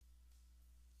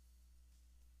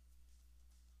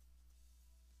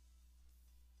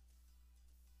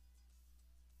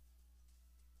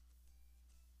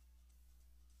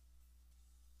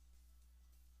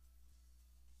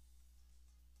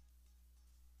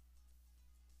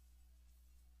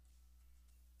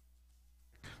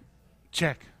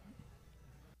Check.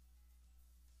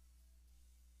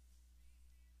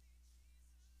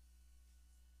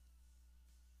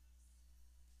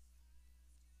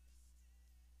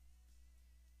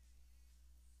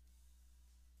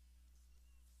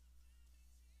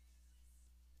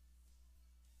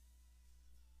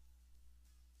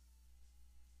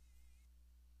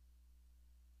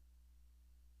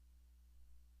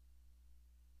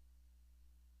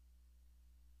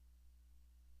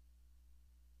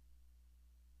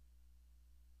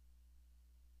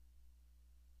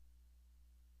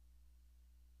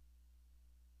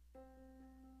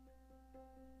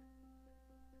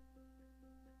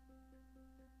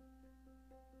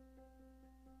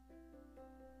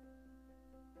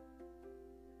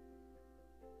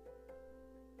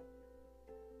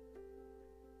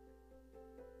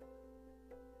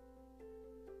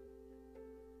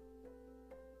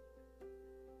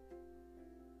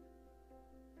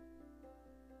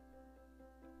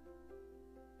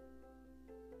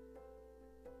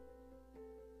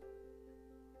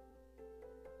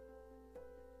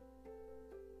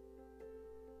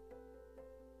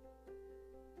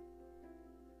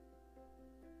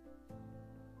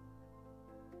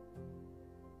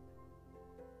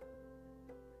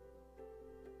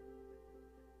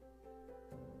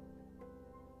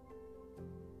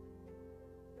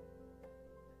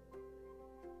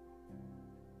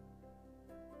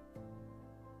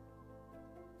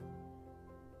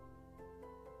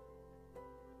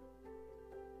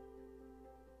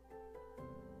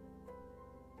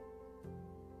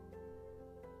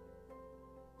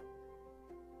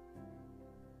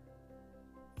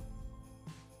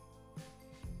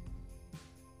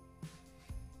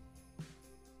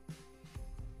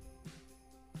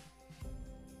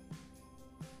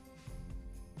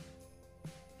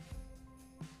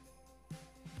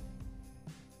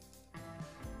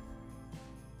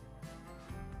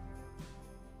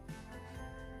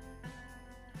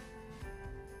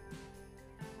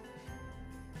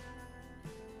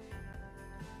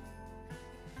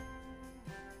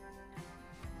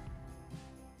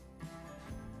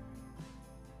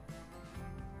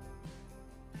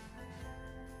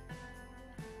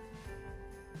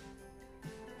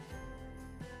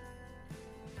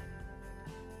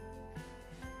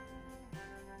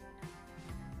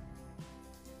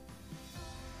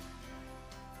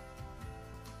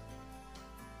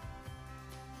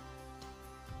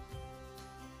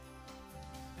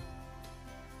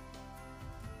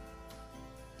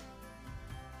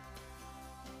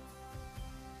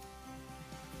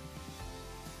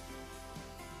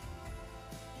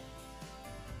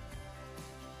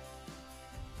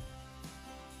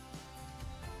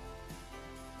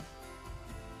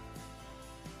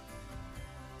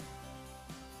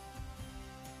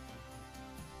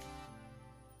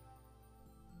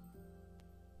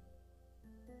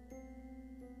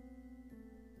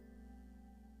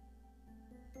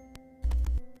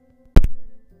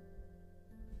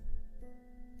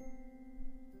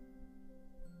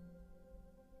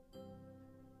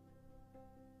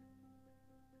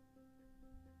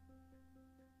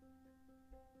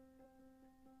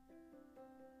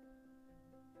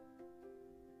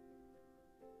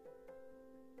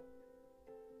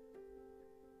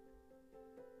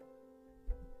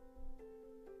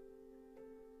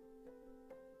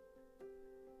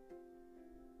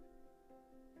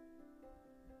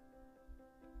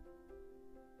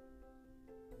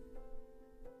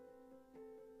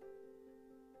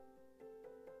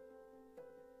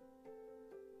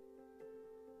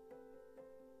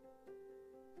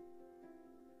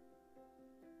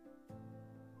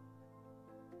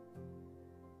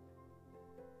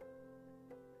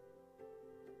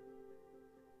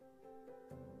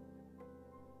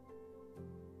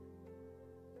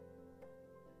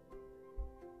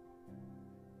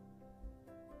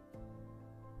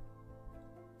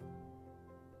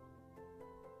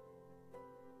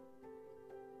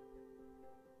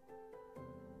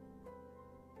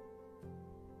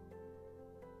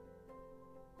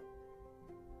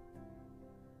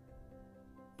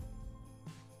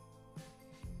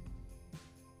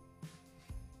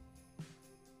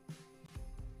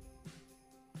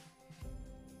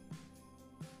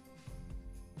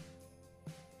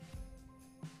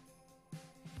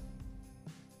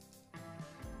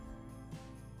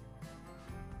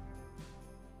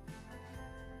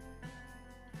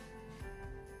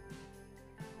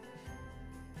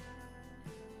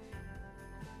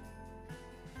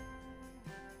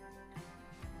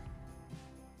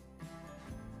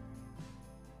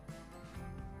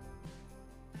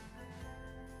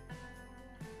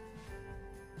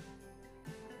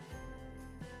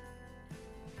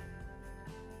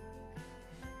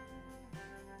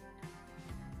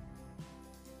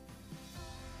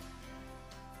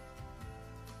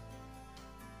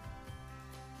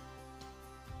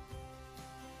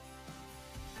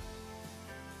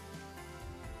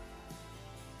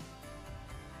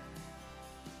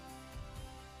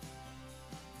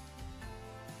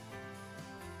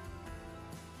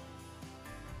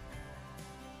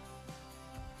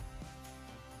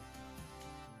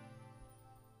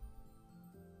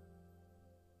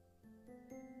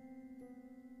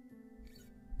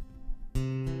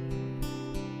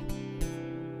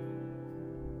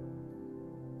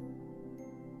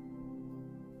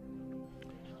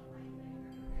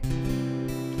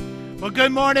 Well,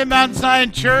 good morning, Mount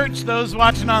Zion Church. Those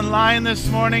watching online this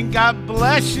morning, God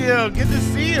bless you. Good to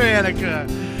see you, Annika.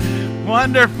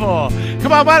 Wonderful.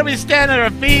 Come on, why don't we stand at our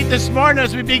feet this morning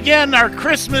as we begin our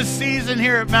Christmas season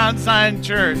here at Mount Zion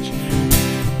Church.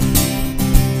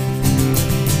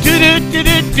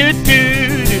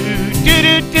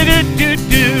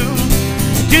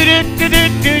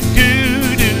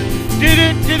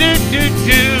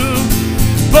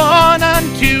 Born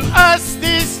unto us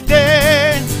this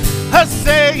day a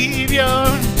Savior,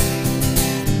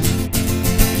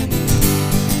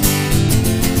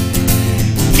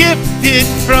 gifted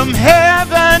from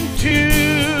heaven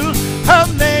to a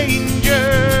manger,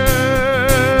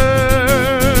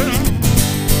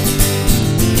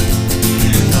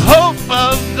 hope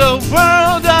of the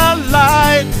world, a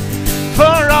light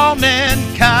for all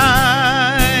mankind.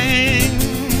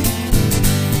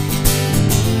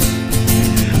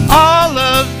 All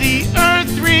of the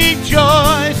earth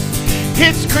rejoice,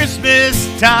 it's Christmas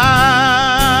time.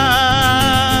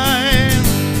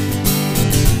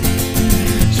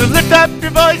 So lift up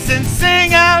your voice and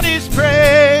sing out his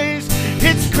praise.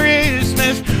 It's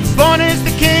Christmas, born is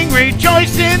the King,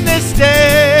 rejoice in this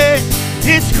day.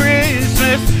 It's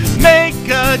Christmas, make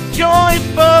a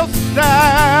joyful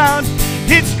sound.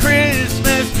 It's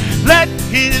Christmas, let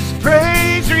his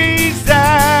praise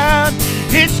resound.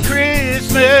 It's Christmas.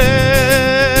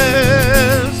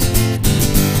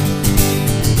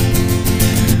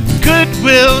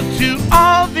 Goodwill to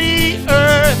all the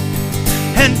earth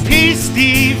and peace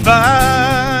divine.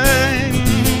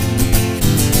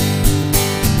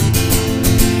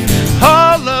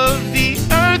 All of the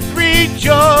earth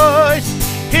rejoice,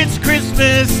 it's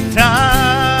Christmas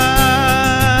time.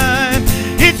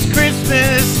 It's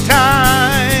Christmas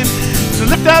time. So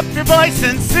lift up your voice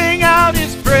and sing out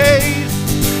his praise.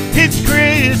 It's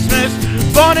Christmas,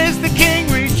 born is the King,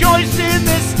 rejoice in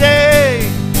this day.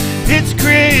 It's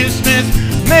Christmas,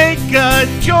 make a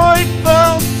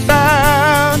joyful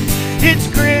sound. It's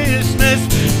Christmas,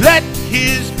 let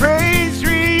his praise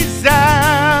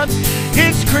resound.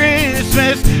 It's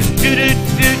Christmas,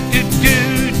 do-do-do-do-do-do,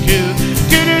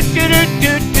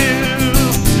 do-do-do-do-do-do,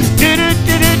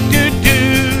 do-do-do-do-do-do,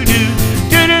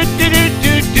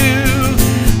 do-do-do-do-do-do.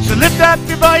 So lift up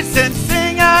your voice and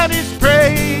sing out his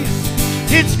praise.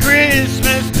 It's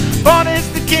Christmas, born is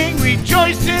the King,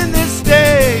 rejoice in this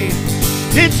day.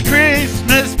 It's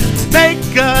Christmas, make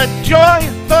a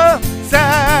joyful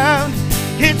sound.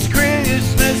 It's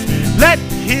Christmas, let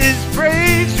his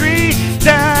praise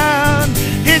resound.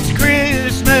 It's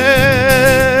Christmas.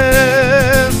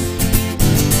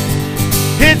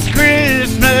 It's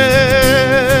Christmas.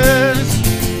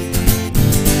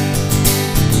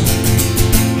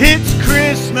 It's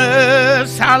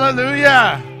Christmas.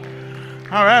 Hallelujah.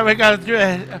 All right, we got to do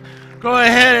it. Go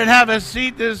ahead and have a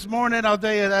seat this morning. I'll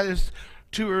tell you, that is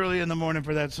too early in the morning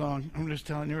for that song. I'm just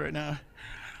telling you right now.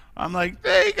 I'm like,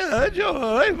 make a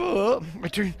joyful.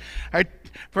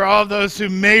 For all of those who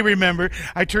may remember,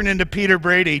 I turned into Peter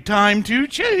Brady. Time to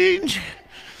change.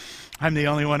 I'm the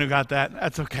only one who got that.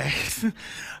 That's okay.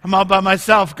 I'm all by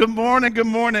myself. Good morning, good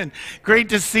morning. Great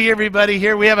to see everybody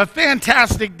here. We have a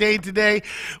fantastic day today.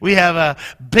 We have a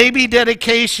baby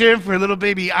dedication for little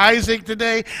baby Isaac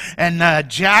today. And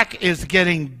Jack is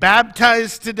getting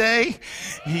baptized today.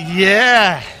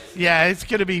 Yeah, it's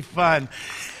going to be fun.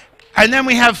 And then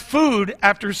we have food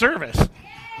after service.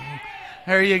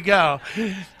 There you go.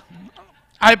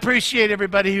 I appreciate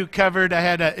everybody who covered. I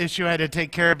had an issue I had to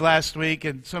take care of last week,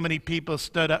 and so many people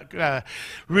stood up,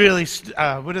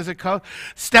 what is it called?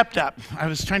 Stepped up. I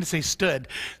was trying to say stood.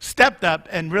 Stepped up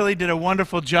and really did a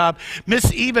wonderful job.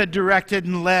 Miss Eva directed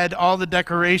and led all the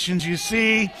decorations you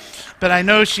see, but I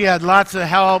know she had lots of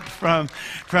help from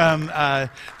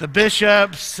the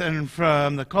bishops and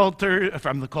from the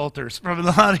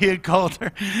Lonnie and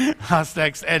Coulter,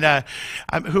 Hostex, and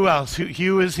who else?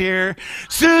 Hugh was here.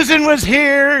 Susan was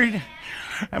here.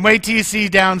 And wait till you see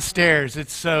downstairs.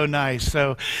 It's so nice.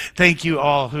 So thank you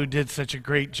all who did such a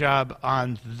great job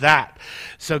on that.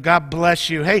 So God bless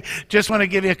you. Hey, just want to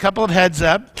give you a couple of heads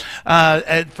up.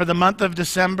 For the month of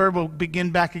December, we'll begin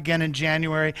back again in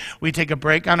January. We take a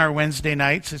break on our Wednesday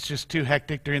nights. It's just too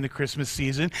hectic during the Christmas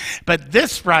season. But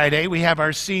this Friday, we have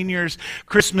our seniors'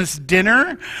 Christmas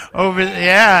dinner over.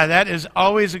 Yeah, that is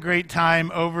always a great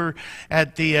time over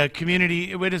at the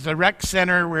community. It is the rec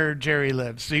center where Jerry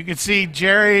lives. So you can see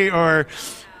Jerry or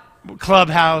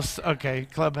Clubhouse. Okay,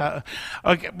 Clubhouse.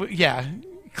 Okay, yeah.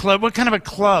 Club. What kind of a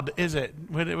club is it?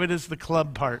 What is the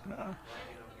club part?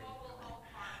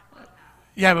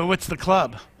 Yeah, but what's the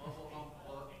club?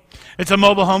 It's a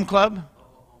mobile home club?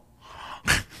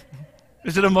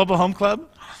 Is it a mobile home club?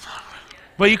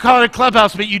 Well, you call it a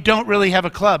clubhouse, but you don't really have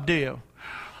a club, do you?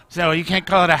 So you can't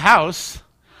call it a house.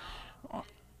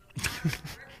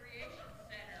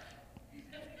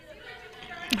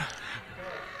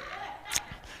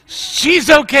 She's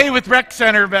okay with rec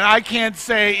center, but I can't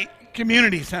say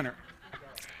community center.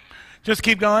 Just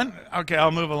keep going? Okay, I'll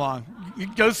move along. You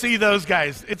go see those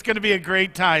guys. It's going to be a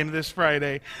great time this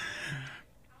Friday.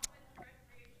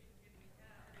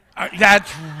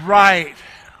 That's right.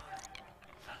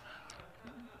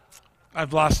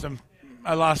 I've lost him.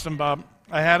 I lost him, Bob.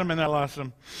 I had him and I lost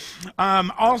him.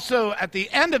 Also, at the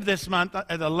end of this month,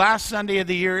 the last Sunday of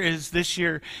the year is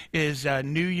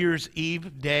New Year's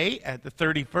Eve day at the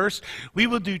 31st. We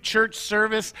will do church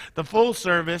service, the full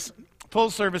service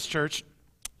church,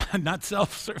 not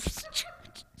self-service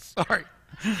church. Sorry.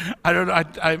 I don't know.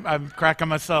 I'm cracking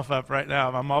myself up right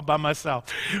now. I'm all by myself.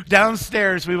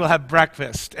 Downstairs, we will have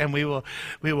breakfast, and we will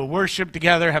worship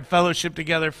together, have fellowship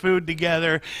together, food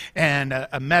together, and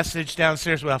a message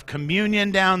downstairs. We'll have communion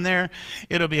down there.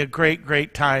 It'll be a great,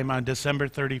 great time on December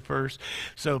 31st.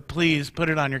 So please put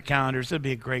it on your calendars. It'll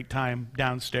be a great time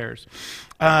downstairs.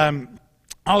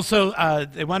 Also,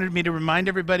 they wanted me to remind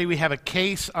everybody we have a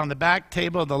case on the back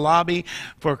table of the lobby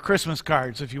for Christmas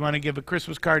cards. If you want to give a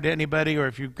Christmas card to anybody, or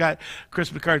if you've got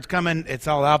Christmas cards coming, it's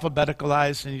all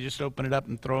alphabeticalized, and you just open it up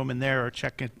and throw them in there, or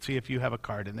check and see if you have a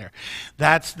card in there.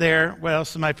 That's there. What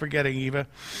else am I forgetting, Eva?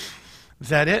 Is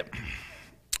that it?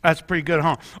 That's pretty good,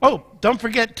 huh? Oh, don't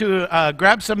forget to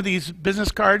grab some of these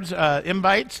business cards,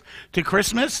 invites to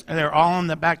Christmas. They're all on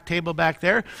the back table back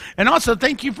there. And also,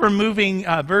 thank you for moving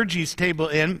Virgie's table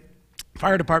in.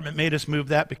 Fire department made us move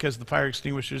that because the fire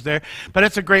extinguisher's there. But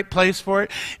it's a great place for it.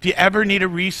 If you ever need a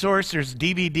resource, there's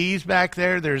DVDs back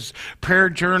there. There's prayer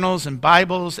journals and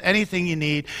Bibles, anything you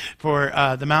need for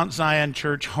the Mount Zion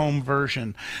Church home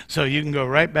version. So you can go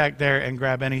right back there and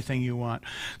grab anything you want.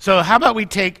 So how about we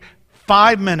take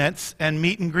 5 minutes and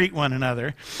meet and greet one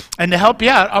another. And to help you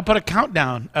out, I'll put a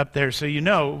countdown up there so you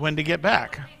know when to get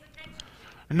back.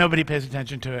 Nobody pays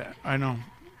attention to it. I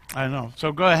know.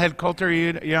 So go ahead, Coulter,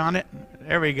 you on it?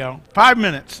 There we go. 5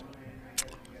 minutes.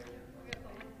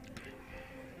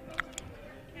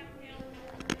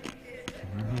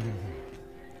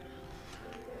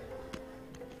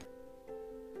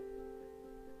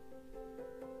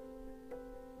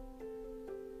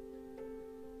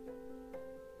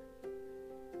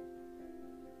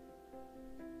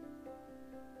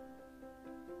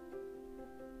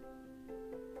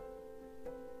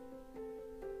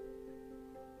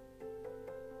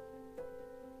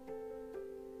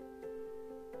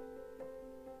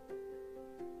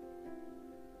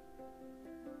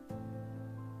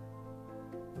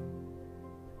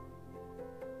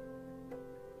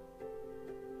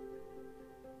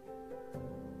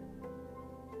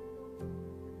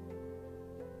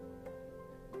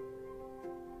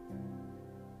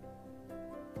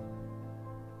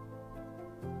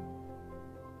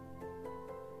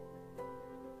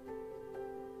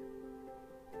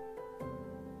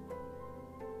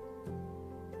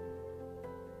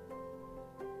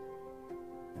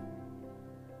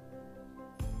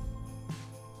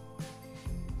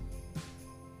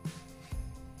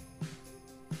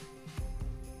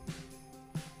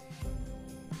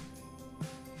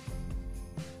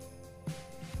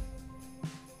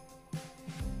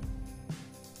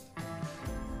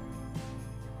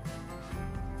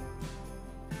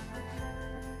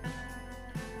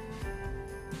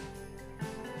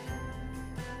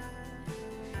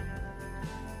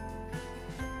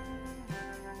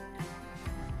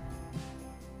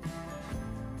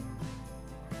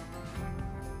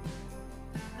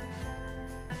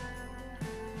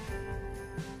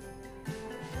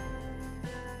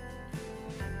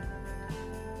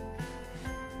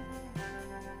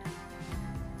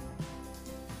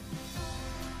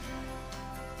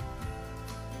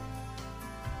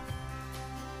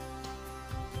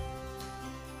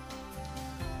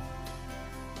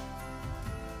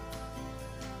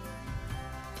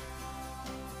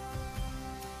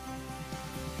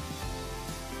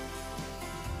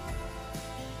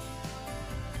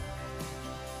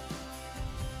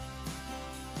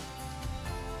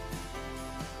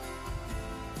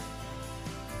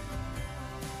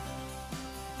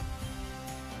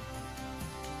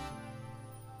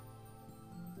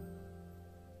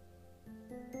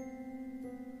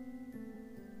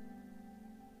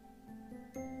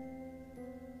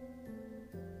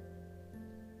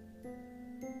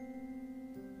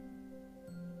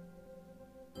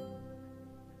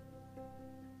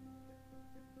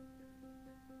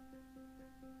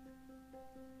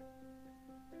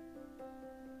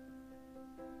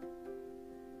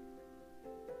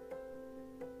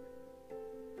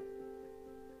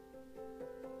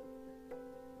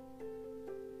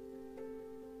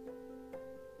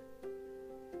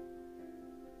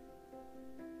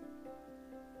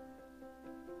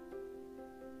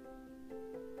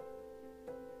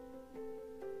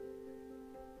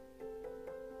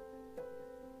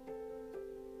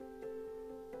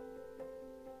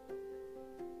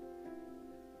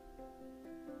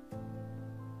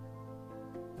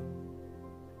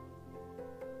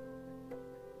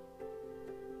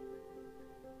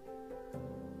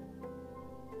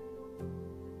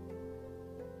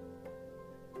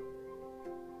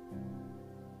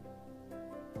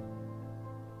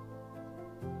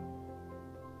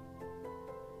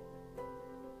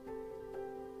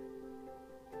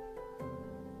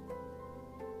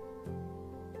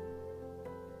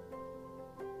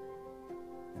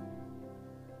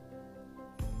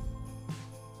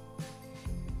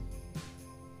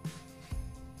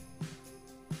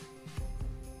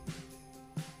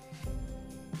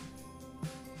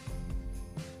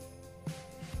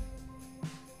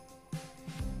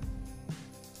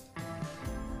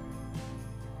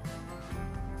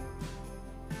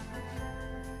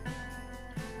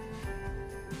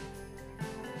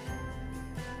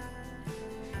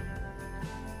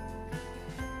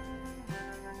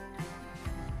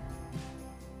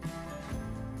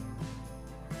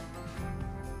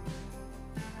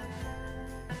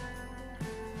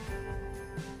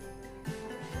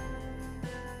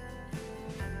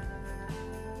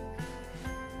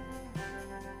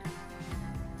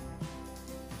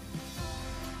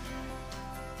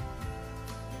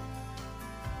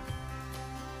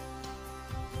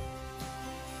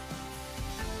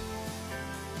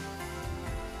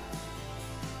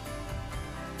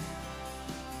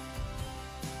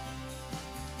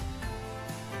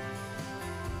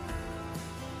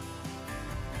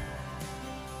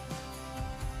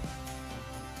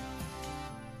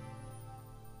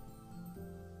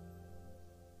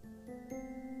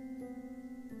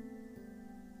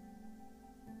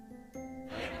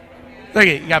 Look,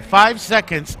 you got 5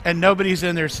 seconds and nobody's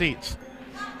in their seats.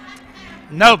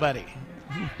 Nobody.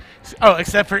 Oh,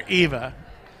 except for Eva.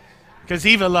 Because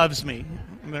Eva loves me.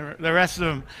 The rest of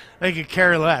them, they could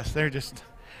care less. They're just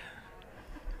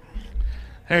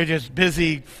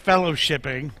busy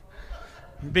fellowshipping,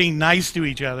 being nice to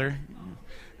each other.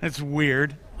 That's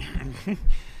weird. We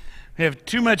have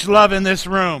too much love in this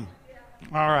room.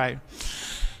 All right.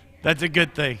 That's a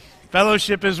good thing.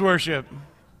 Fellowship is worship.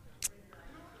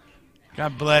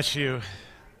 God bless you.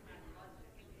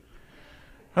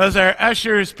 As our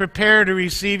ushers prepare to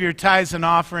receive your tithes and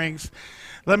offerings,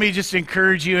 let me just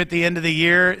encourage you at the end of the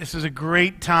year, this is a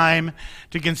great time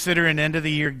to consider an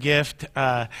end-of-the-year gift.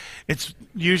 It's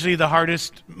usually the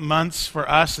hardest months for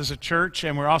us as a church,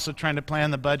 and we're also trying to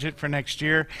plan the budget for next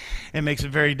year. It makes it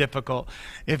very difficult.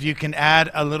 If you can add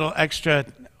a little extra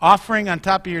offering on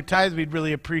top of your tithes, we'd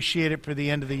really appreciate it for the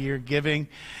end-of-the-year giving.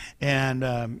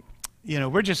 And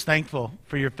we're just thankful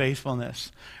for your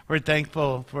faithfulness. We're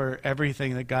thankful for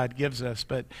everything that God gives us.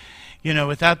 But,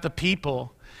 without the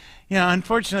people,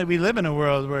 unfortunately, we live in a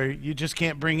world where you just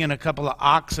can't bring in a couple of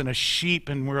ox and a sheep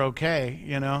and we're okay,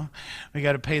 We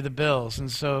got to pay the bills. And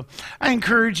so I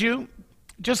encourage you,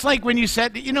 just like when you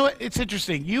said, it's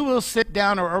interesting. You will sit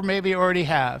down, or maybe already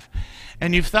have,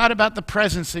 and you've thought about the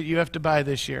presents that you have to buy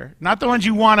this year. Not the ones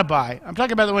you want to buy. I'm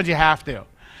talking about the ones you have to.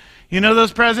 You know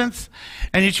those presents?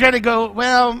 And you try to go,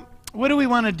 well, what do we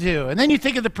want to do? And then you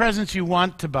think of the presents you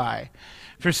want to buy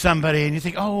for somebody, and you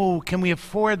think, oh, can we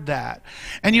afford that?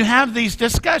 And you have these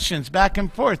discussions back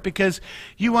and forth because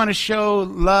you want to show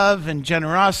love and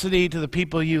generosity to the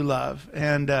people you love.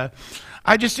 And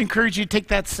I just encourage you to take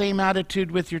that same attitude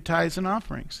with your tithes and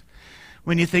offerings.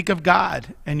 When you think of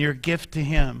God and your gift to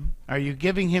Him, are you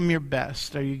giving Him your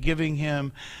best? Are you giving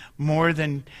Him more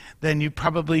than you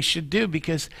probably should do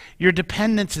because your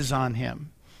dependence is on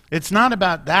Him? It's not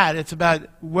about that. It's about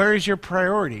where is your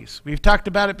priorities. We've talked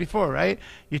about it before, right?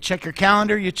 You check your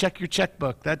calendar, you check your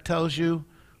checkbook. That tells you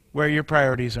where your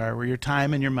priorities are, where your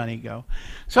time and your money go.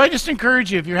 So I just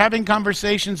encourage you, if you're having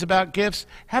conversations about gifts,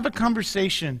 have a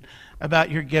conversation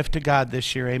about your gift to God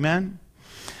this year. Amen?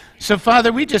 So,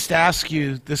 Father, we just ask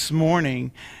you this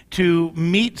morning to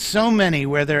meet so many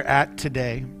where they're at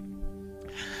today.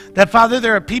 That, Father,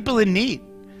 there are people in need.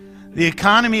 The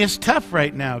economy is tough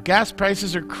right now. Gas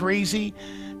prices are crazy.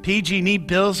 PG&E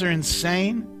bills are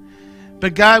insane.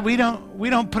 But God, we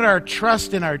don't put our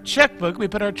trust in our checkbook. We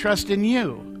put our trust in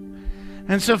you.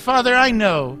 And so, Father, I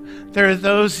know there are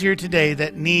those here today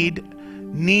that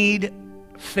need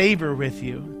favor with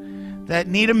you, that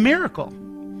need a miracle.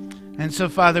 And so,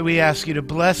 Father, we ask you to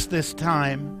bless this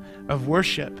time of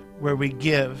worship where we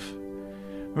give,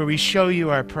 where we show you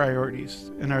our priorities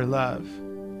and our love.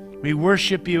 We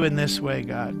worship you in this way,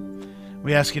 God.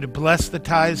 We ask you to bless the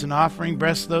tithes and offering.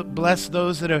 Bless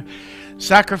those that are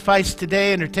sacrificed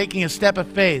today and are taking a step of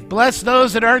faith. Bless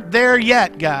those that aren't there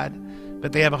yet, God,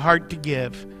 but they have a heart to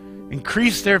give.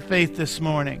 Increase their faith this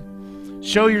morning.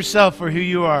 Show yourself for who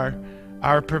you are,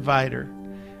 our provider.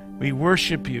 We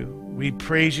worship you. We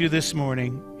praise you this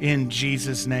morning in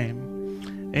Jesus'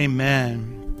 name.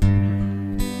 Amen.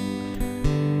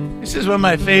 This is one of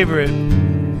my favorite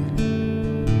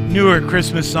newer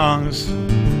Christmas songs.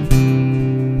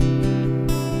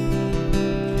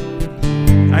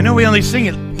 I know we only sing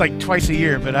it like twice a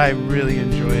year, but I really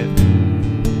enjoy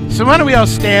it. So why don't we all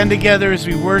stand together as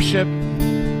we worship?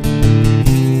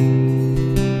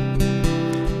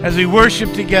 As we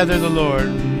worship together the Lord.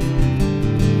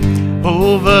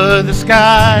 Over the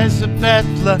skies of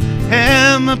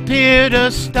Bethlehem appeared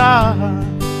a star,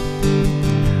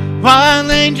 while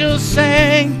angels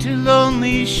sang to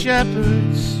lonely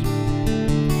shepherds.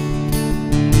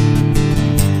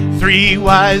 3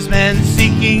 wise men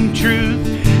seeking truth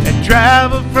had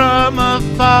traveled from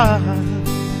afar,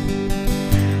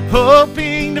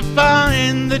 hoping to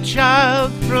find the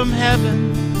child from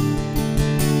heaven.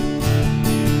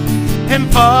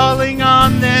 And falling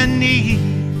on their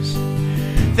knees,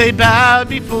 they bowed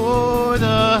before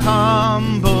the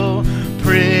humble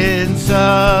Prince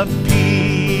of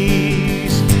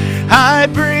Peace. I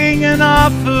bring an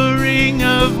offering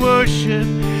of worship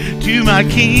to my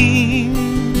King.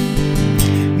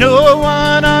 No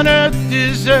one on earth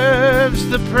deserves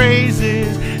the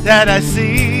praises that I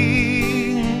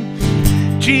sing.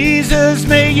 Jesus,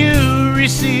 may you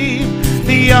receive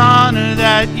the honor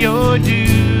that you're due.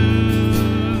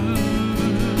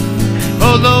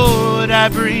 Oh Lord, I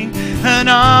bring an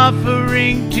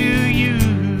offering to you.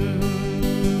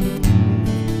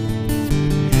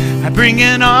 I bring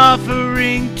an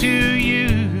offering to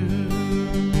you.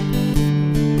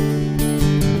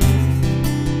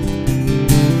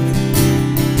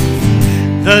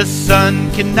 The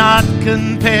sun cannot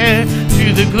compare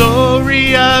to the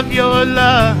glory of your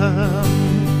love.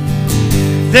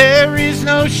 There is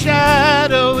no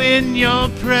shadow in your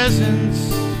presence.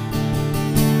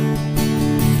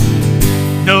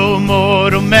 No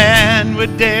mortal man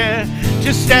would dare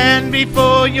to stand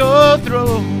before your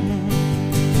throne.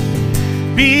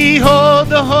 Behold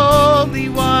the Holy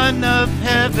One of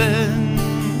heaven.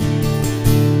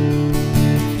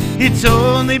 It's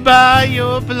only by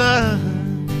your blood,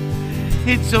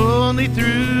 it's only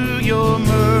through your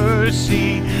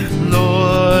mercy,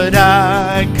 Lord,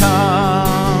 I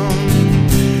come.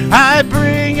 I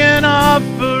bring an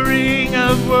offering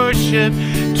of worship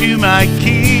to my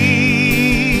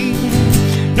King.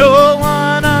 No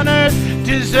one on earth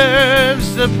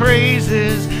deserves the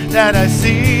praises that I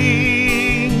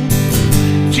sing.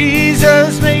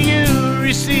 Jesus, may you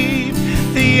receive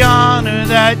the honor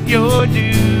that you're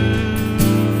due.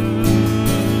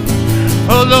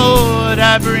 Oh Lord,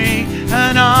 I bring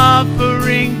an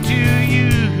offering to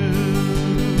you.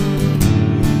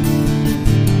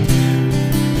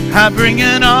 I bring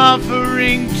an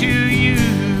offering to you.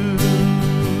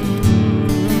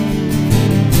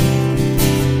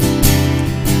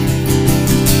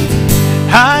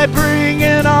 I bring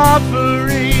an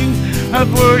offering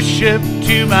of worship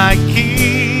to my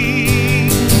King.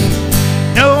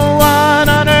 No one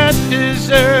on earth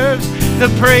deserves the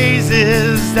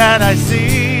praises that I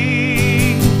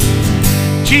sing.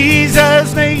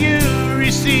 Jesus, may you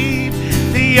receive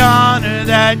the honor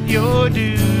that you're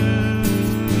due.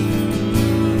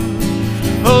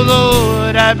 Oh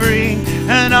Lord, I bring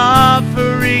an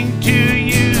offering to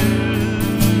you.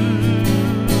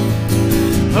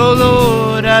 Oh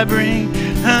Lord, I bring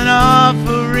an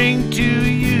offering to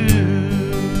you.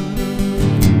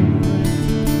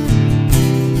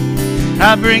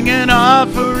 I bring an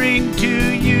offering to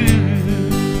you.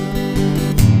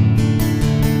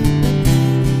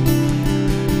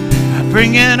 I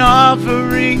bring an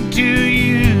offering to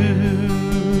you.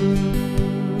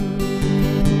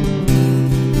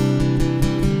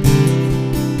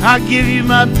 I give you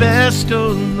my best,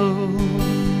 oh Lord.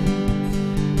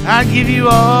 I give you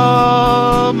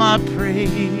all my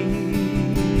praise.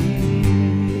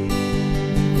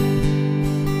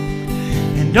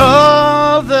 And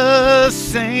all the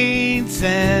saints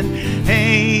and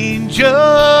angels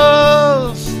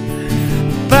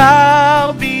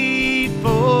bow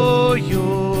before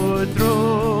your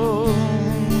throne.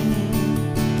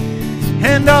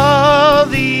 And all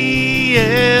the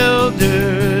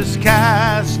elders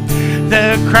cast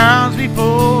their crowns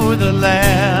before the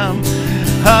Lamb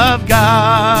of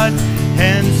God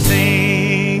and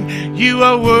sing, you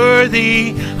are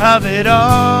worthy of it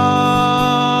all.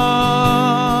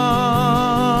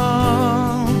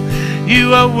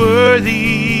 You are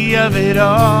worthy of it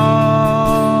all.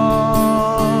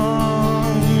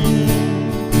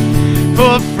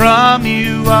 For from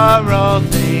you are all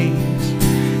things,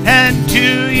 and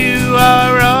to you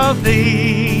are all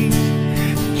things.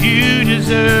 You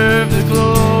deserve the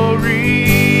glory.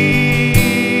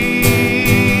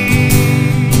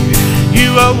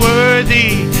 You are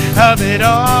worthy of it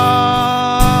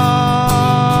all.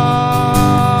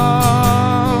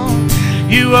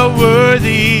 You are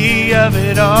worthy of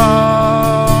it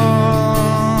all.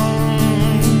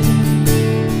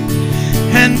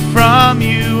 And from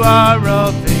you are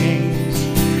all things,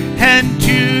 and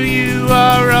to you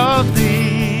are all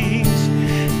things.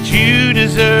 You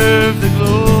deserve the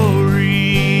glory.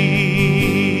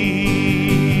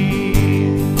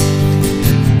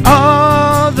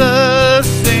 All the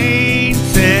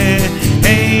saints and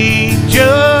angels,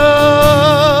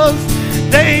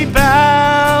 they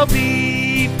bow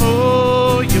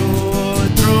before your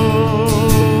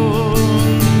throne.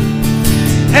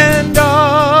 And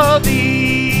all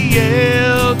the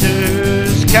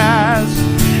elders cast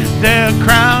their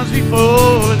crowns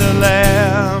before the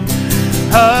Lamb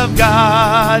of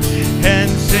God and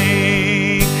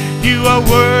sing, you are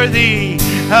worthy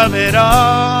of it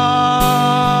all.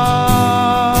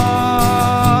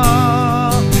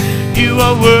 You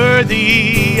are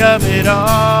worthy of it all.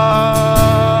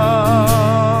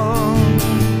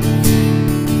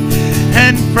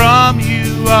 And from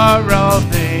you are all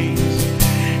things,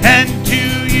 and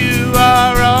to you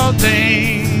are all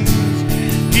things.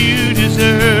 You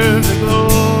deserve the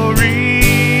glory.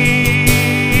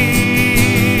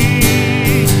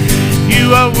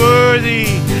 You are worthy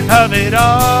of it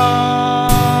all.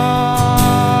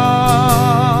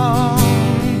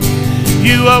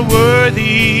 You are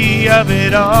worthy of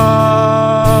it all.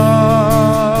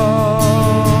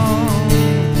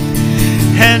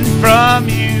 And from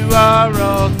you are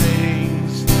all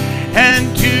things,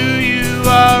 and to you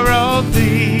are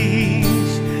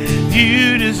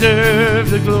You deserve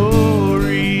the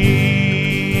glory.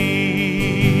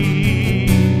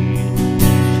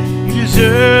 You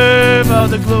deserve all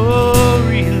the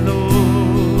glory, Lord.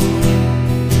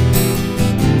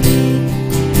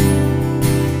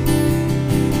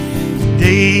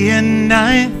 Day and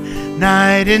night,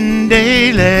 night and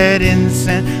day, let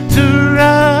incense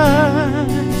arise.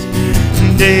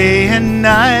 Day and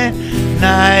night,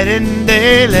 night and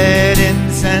day, let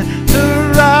incense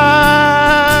arise.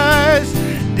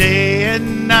 Day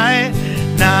and night,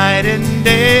 night and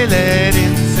day, let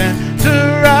incense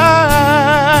arise.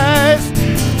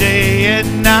 Day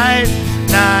and night,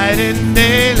 night and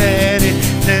day, let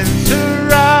incense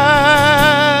arise.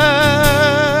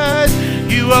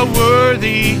 You are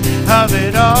worthy of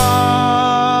it all.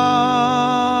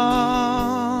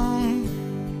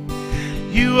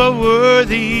 You are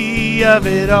worthy of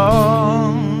it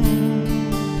all.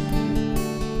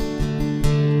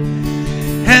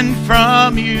 And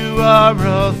from you are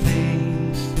all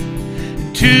things,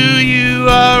 to you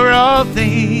are all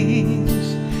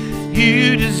things.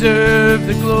 You deserve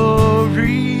the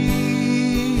glory.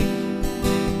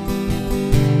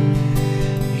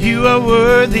 You are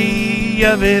worthy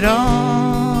of it all.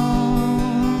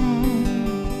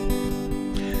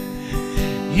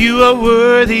 You are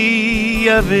worthy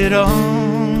of it all.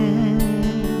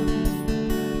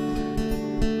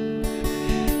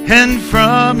 And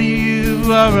from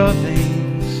you are all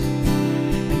things,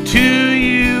 and to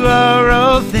you are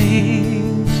all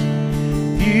things.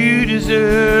 You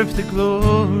deserve the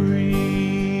glory.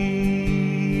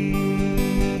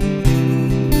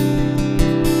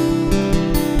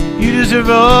 You deserve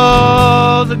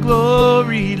all the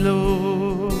glory,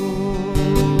 Lord.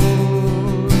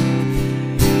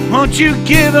 Won't you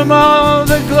give Him all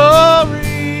the glory?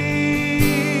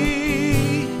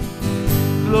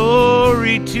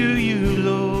 Glory to you,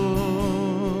 Lord.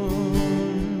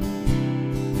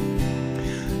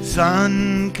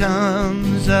 Sun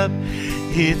comes up,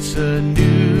 it's a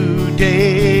new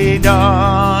day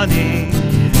dawning.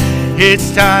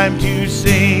 It's time to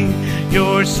sing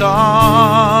your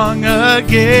song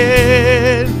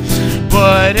again.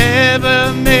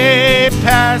 Whatever may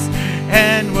pass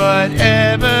and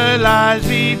whatever lies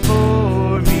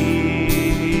before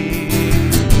me,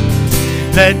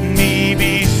 let me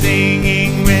be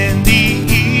singing when the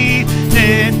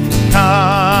evening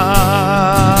comes.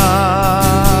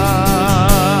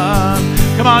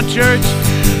 Come on, church.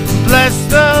 Bless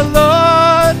the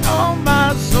Lord, oh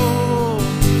my soul,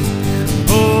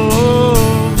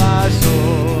 oh my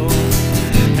soul,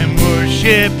 and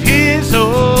worship His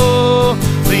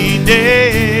holy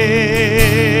name,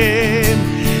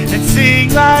 and sing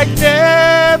like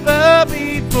never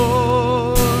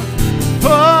before.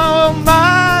 Oh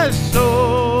my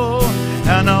soul,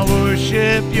 and I'll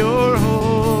worship your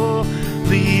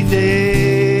holy name.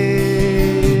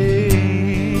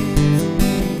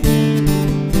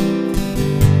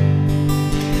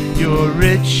 You're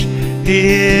rich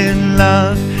in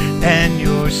love and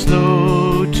you're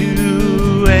slow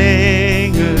to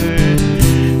anger.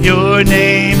 Your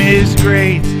name is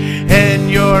great and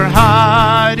your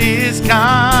heart is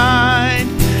kind.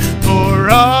 For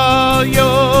all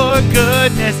your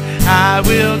goodness I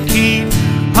will keep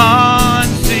on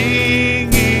singing.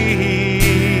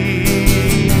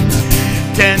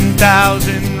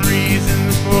 10,000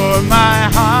 reasons for my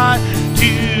heart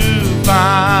to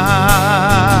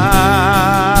find.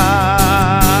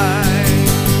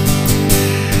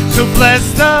 So bless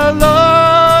the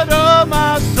Lord, oh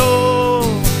my soul,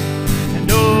 and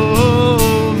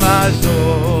oh my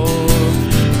soul,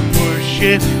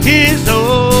 worship His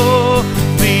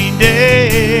holy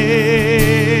name.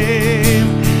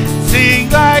 Sing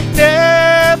like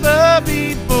never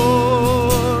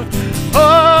before,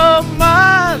 oh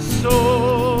my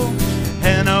soul,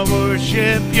 and I'll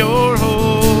worship your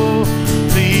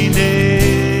holy name.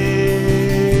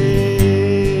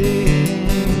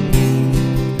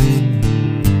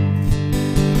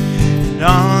 And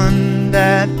on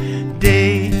that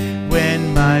day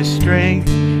when my strength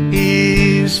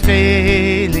is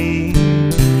failing,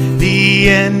 the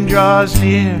end draws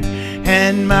near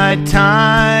and my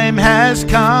time has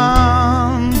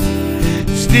come,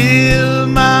 still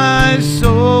my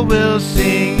soul will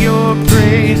sing your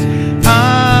praise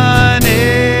unending.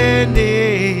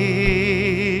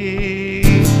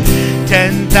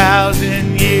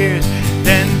 10,000 years,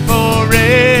 then forevermore.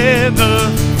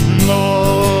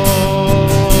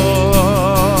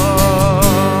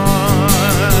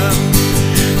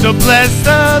 So bless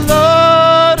the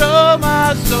Lord, oh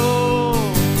my soul,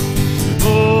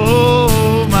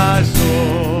 oh my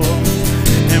soul,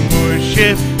 and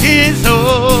worship His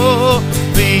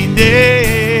holy lean in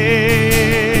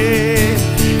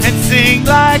and sing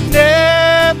like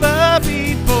never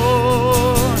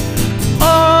before.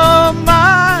 Oh,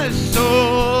 my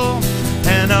soul,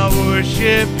 and I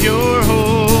worship your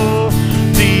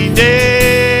holy name.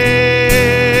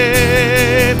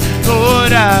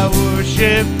 Lord, I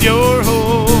worship your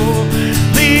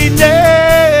holy name.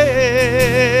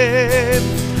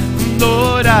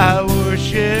 Lord, I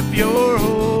worship your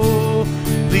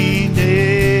holy name.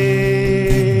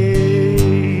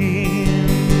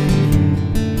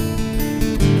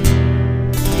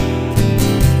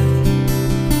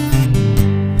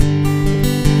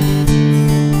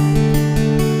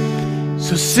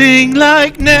 So sing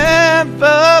like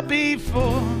never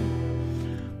before,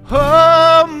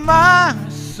 oh my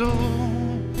soul,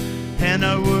 and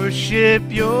I worship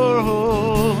your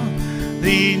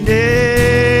holy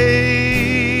name.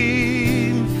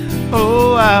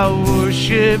 Oh, I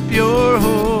worship your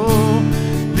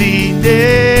holy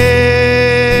name.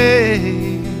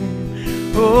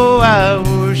 Oh, I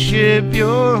worship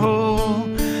your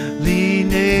holy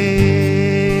name.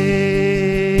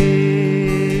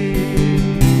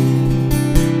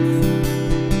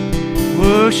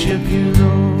 Worship you,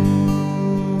 Lord.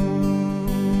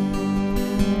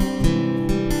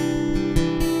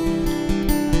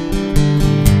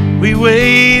 We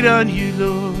wait on you,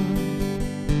 Lord.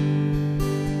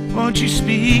 Won't you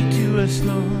speak to us,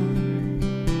 Lord?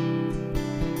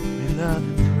 We love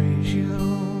and praise you,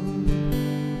 Lord.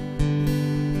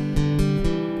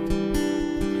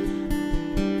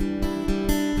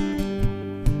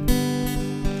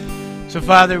 So,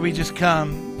 Father, we just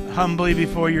come humbly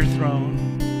before your throne.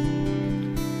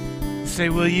 Say,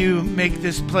 will you make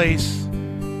this place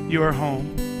your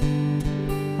home?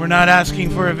 We're not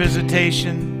asking for a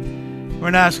visitation. We're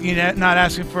not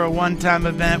asking for a one-time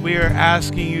event. We are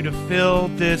asking you to fill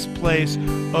this place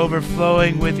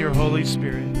overflowing with your Holy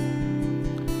Spirit.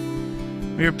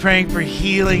 We are praying for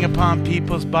healing upon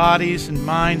people's bodies and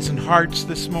minds and hearts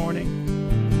this morning.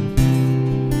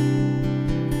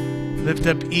 Lift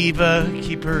up Eva,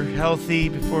 keep her healthy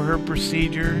before her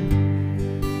procedure.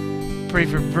 Pray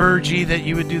for Virgie that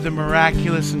you would do the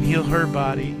miraculous and heal her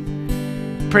body.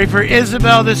 Pray for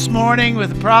Isabel this morning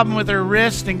with a problem with her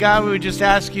wrist, and God, we would just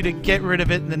ask you to get rid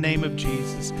of it in the name of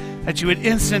Jesus, that you would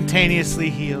instantaneously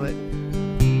heal it.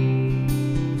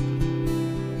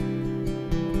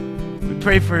 We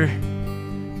pray for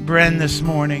Bren this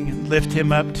morning and lift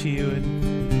him up to you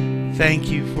and thank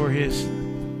you for his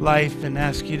life and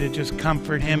ask you to just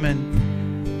comfort him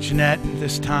and Jeanette at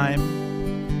this time,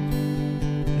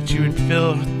 that you would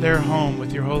fill their home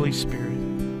with your Holy Spirit.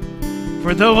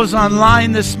 For those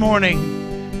online this morning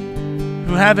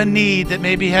who have a need that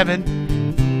maybe haven't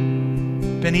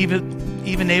been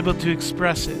even able to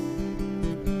express it,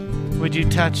 would you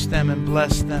touch them and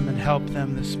bless them and help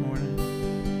them this morning?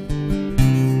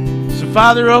 So,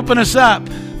 Father, open us up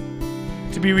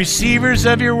to be receivers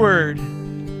of your word.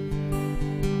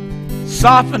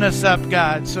 Soften us up,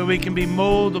 God, so we can be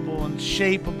moldable and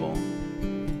shapeable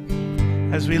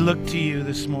as we look to you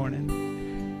this morning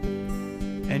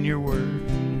and your word.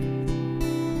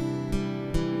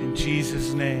 In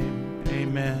Jesus' name,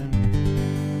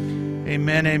 amen.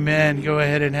 Amen, amen. Go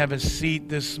ahead and have a seat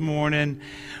this morning.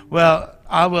 Well,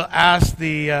 I will ask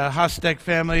the Hostek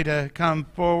family to come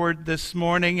forward this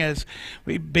morning as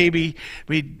we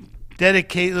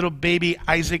dedicate little baby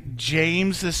Isaac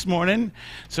James this morning.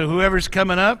 So whoever's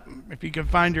coming up, if you can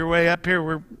find your way up here,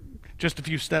 we're just a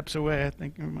few steps away, I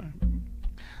think.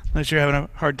 Unless you're having a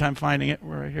hard time finding it,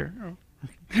 we're right here.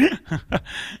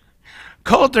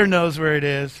 Coulter knows where it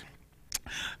is.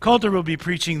 Coulter will be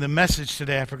preaching the message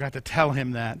today. I forgot to tell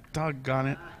him that. Doggone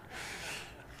it.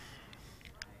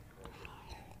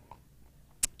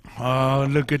 Oh,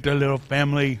 look at the little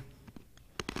family.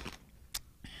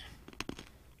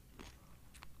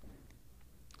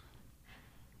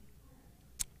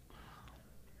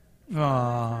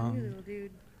 Oh,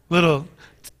 little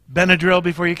Benadryl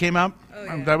before you came out? Oh,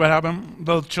 yeah. Is that what happened?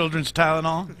 Both children's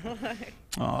Tylenol?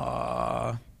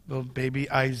 Aw, little baby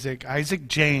Isaac. Isaac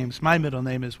James, my middle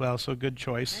name as well, so good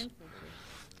choice.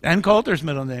 And Coulter's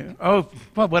middle name. Oh,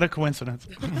 well, what a coincidence.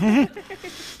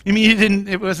 You mean you didn't,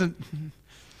 it wasn't...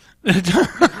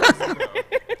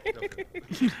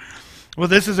 Well,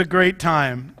 this is a great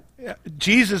time.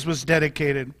 Jesus was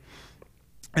dedicated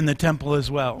in the temple as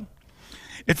well.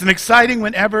 It's an exciting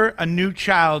whenever a new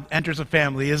child enters a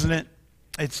family, isn't it?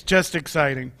 It's just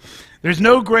exciting. There's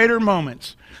no greater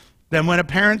moments than when a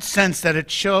parent senses that a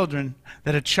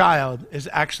child is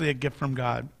actually a gift from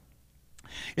God.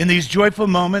 In these joyful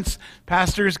moments,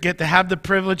 pastors get to have the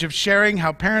privilege of sharing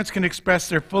how parents can express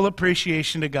their full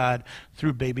appreciation to God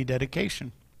through baby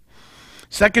dedication.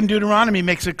 2nd Deuteronomy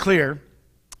makes it clear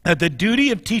that the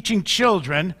duty of teaching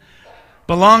children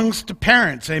belongs to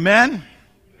parents. Amen?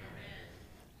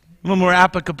 A little more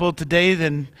applicable today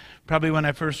than probably when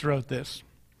I first wrote this.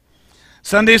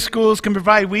 Sunday schools can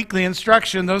provide weekly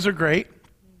instruction. Those are great.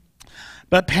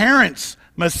 But parents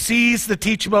must seize the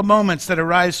teachable moments that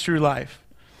arise through life.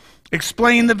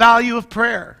 Explain the value of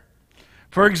prayer.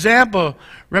 For example,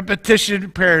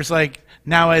 repetition prayers like,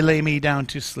 "Now I lay me down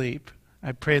to sleep.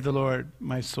 I pray the Lord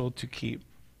my soul to keep."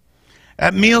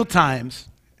 At meal times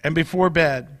and before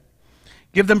bed,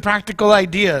 give them practical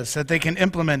ideas that they can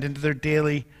implement into their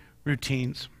daily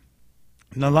routines.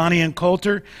 Nalani and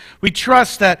Coulter, we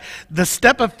trust that the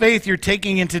step of faith you're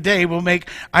taking in today will make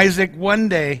Isaac one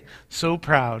day so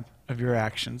proud of your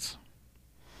actions.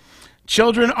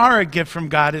 Children are a gift from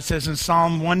God, it says in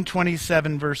Psalm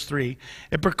 127, verse 3.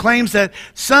 It proclaims that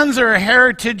sons are a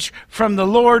heritage from the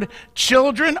Lord.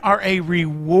 Children are a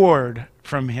reward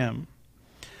from Him.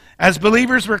 As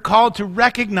believers, we're called to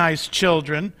recognize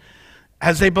children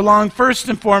as they belong first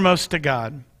and foremost to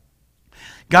God.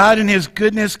 God in His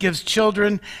goodness gives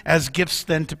children as gifts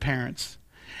then to parents.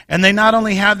 And they not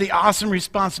only have the awesome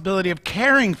responsibility of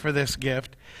caring for this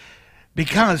gift,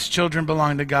 because children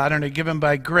belong to God and are given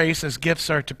by grace as gifts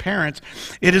are to parents,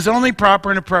 it is only proper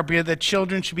and appropriate that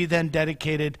children should be then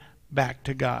dedicated back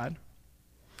to God.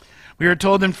 We are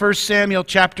told in 1 Samuel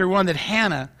chapter 1 that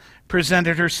Hannah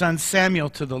presented her son Samuel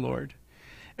to the Lord.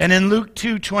 And in Luke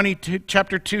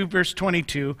chapter 2, verse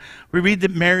 22, we read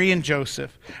that Mary and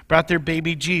Joseph brought their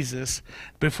baby Jesus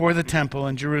before the temple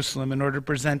in Jerusalem in order to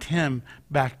present him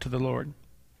back to the Lord.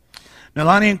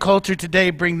 Nalani and Coulter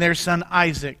today bring their son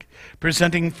Isaac,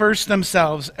 presenting first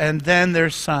themselves and then their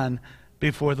son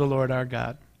before the Lord our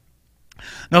God.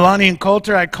 Nalani and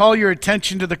Coulter, I call your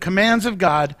attention to the commands of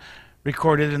God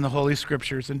recorded in the Holy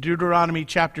Scriptures. In Deuteronomy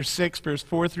chapter 6, verse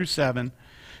 4 through 7,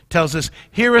 tells us,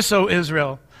 "Hear us, O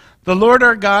Israel, the Lord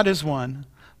our God is one.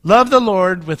 Love the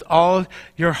Lord with all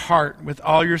your heart, with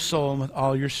all your soul, and with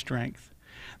all your strength.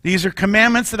 These are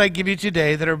commandments that I give you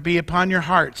today that are be upon your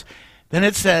hearts." Then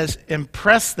it says,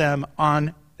 "Impress them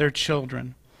on their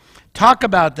children. Talk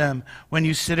about them when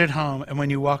you sit at home and when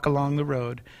you walk along the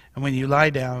road and when you lie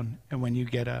down and when you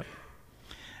get up."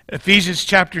 Ephesians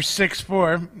chapter 6,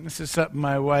 4. This is something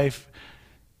my wife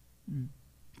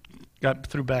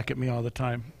threw back at me all the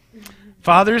time.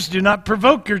 "Fathers, do not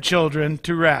provoke your children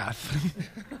to wrath.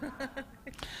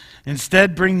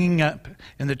 Instead, bringing up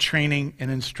in the training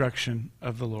and instruction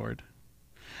of the Lord."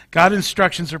 God's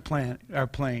instructions are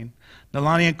plain.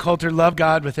 Nalani and Coulter, love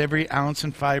God with every ounce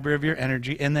and fiber of your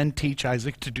energy, and then teach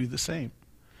Isaac to do the same.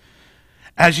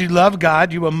 As you love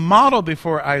God, you will model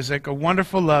before Isaac a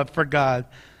wonderful love for God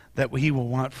that he will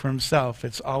want for himself.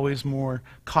 It's always more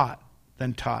caught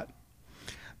than taught.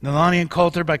 Nalani and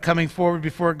Coulter, by coming forward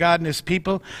before God and His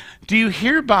people, do you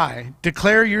hereby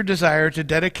declare your desire to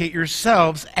dedicate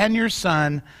yourselves and your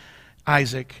son,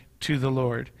 Isaac, to the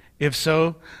Lord? If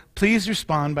so, please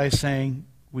respond by saying,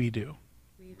 "We do."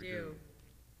 We do.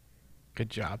 Good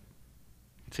job.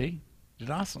 See? You did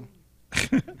awesome.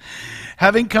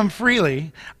 Having come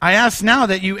freely, I ask now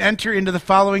that you enter into the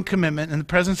following commitment in the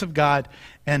presence of God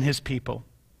and His people.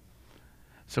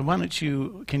 So why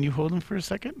don't can you hold him for a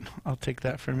second? I'll take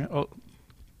that from you. Oh,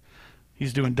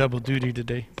 he's doing double duty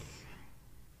today.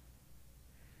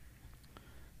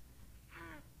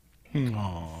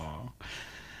 Aww.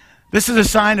 This is a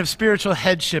sign of spiritual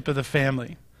headship of the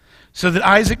family, so that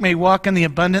Isaac may walk in the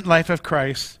abundant life of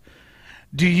Christ.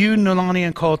 Do you, Nalani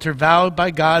and Coulter, vow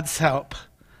by God's help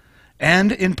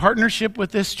and in partnership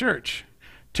with this church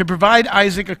to provide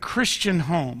Isaac a Christian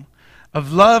home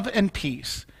of love and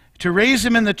peace, to raise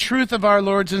him in the truth of our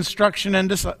Lord's instruction and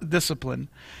discipline,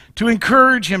 to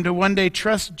encourage him to one day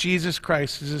trust Jesus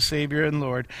Christ as his Savior and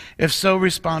Lord? If so,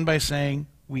 respond by saying,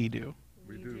 "We do."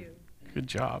 We do. Good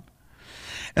job.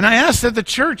 And I ask that the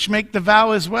church make the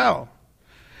vow as well.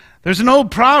 There's an old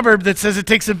proverb that says it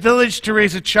takes a village to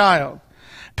raise a child.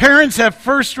 Parents have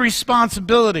first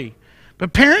responsibility,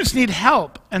 but parents need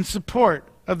help and support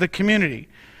of the community.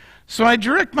 So I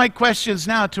direct my questions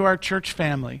now to our church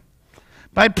family.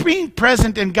 By being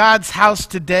present in God's house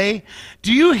today,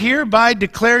 do you hereby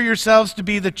declare yourselves to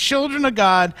be the children of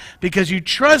God because you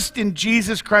trust in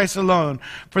Jesus Christ alone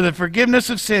for the forgiveness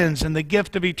of sins and the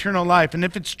gift of eternal life? And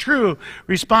if it's true,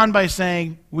 respond by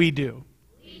saying, "We do."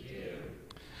 We do.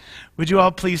 Would you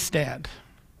all please stand?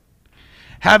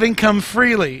 Having come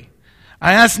freely,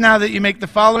 I ask now that you make the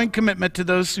following commitment to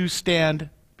those who stand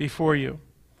before you.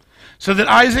 so that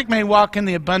Isaac may walk in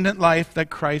the abundant life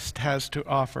that Christ has to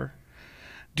offer.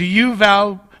 Do you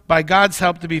vow by God's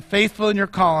help to be faithful in your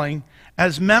calling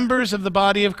as members of the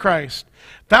body of Christ?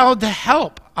 Vow to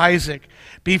help Isaac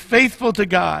be faithful to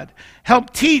God.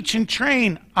 Help teach and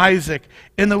train Isaac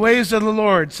in the ways of the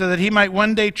Lord so that he might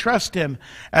one day trust him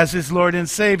as his Lord and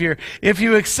Savior. If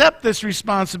you accept this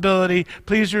responsibility,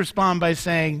 please respond by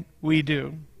saying, "We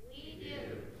do." We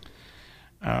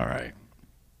do. All right.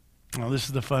 Well, this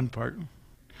is the fun part.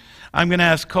 I'm going to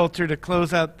ask Coulter to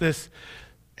close out this.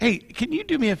 Hey, can you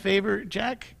do me a favor,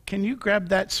 Jack? Can you grab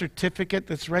that certificate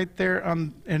that's right there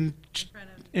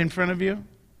in front of you?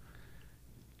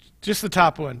 Just the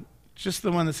top one. Just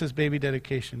the one that says baby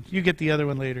dedication. You get the other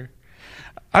one later.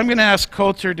 I'm going to ask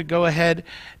Coulter to go ahead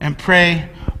and pray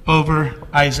over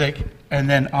Isaac, and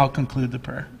then I'll conclude the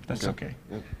prayer. That's okay.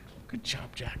 Yep. Good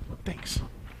job, Jack. Thanks.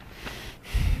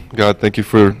 God, thank you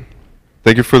for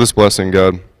this blessing,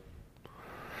 God.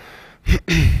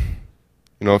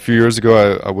 You know, a few years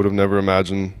ago, I would have never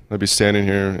imagined I'd be standing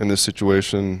here in this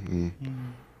situation.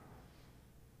 And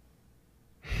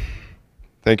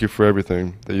thank you for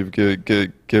everything that you've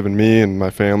given me and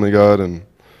my family, God, and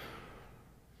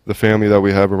the family that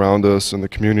we have around us and the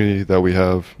community that we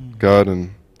have, God.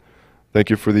 And thank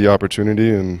you for the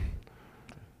opportunity and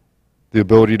the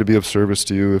ability to be of service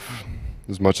to you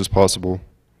as much as possible.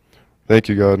 Thank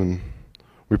you, God, and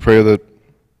we pray that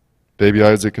baby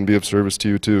Isaac can be of service to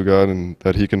you too, God, and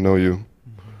that he can know you,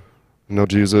 know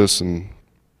Jesus, and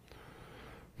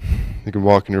he can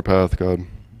walk in your path, God.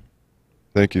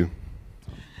 Thank you.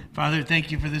 Father,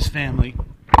 thank you for this family.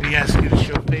 We ask you to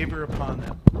show favor upon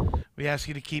them. We ask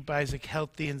you to keep Isaac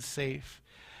healthy and safe.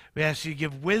 We ask you to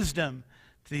give wisdom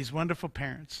to these wonderful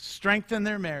parents. Strengthen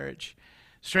their marriage,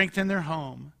 strengthen their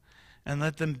home, and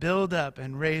let them build up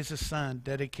and raise a son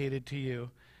dedicated to you.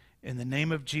 In the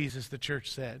name of Jesus, the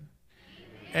church said.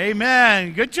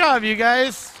 Amen. Good job, you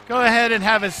guys. Go ahead and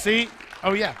have a seat.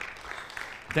 Oh, yeah.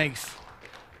 Thanks.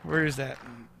 Where is that?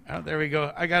 Oh, there we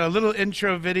go. I got a little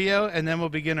intro video, and then we'll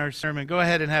begin our sermon. Go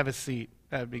ahead and have a seat.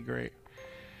 That would be great.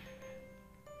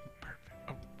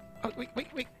 Perfect. Oh,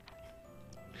 wait.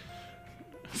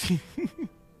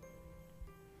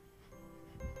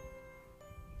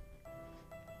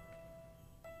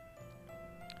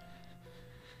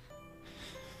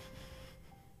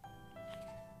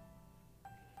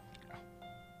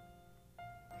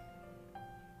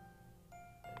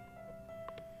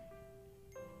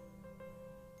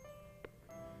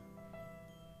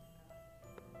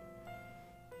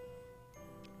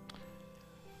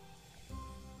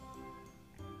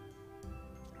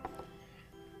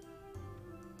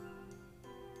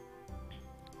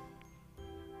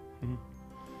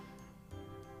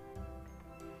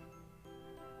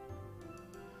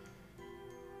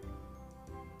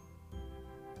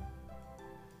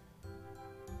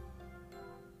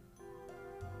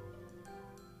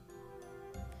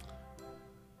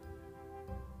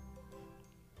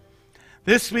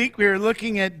 This week we are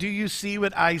looking at Do You See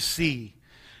What I See?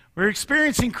 We're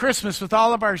experiencing Christmas with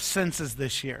all of our senses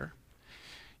this year.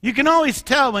 You can always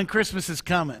tell when Christmas is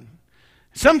coming.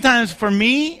 Sometimes for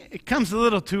me, it comes a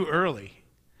little too early.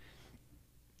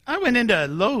 I went into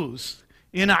Lowe's.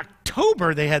 In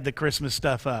October, they had the Christmas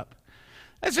stuff up.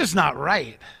 That's just not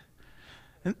right.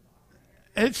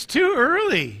 It's too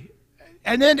early.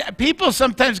 And then people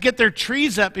sometimes get their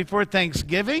trees up before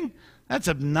Thanksgiving. That's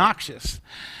obnoxious.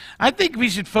 I think we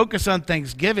should focus on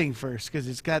Thanksgiving first because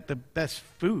it's got the best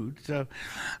food. So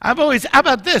how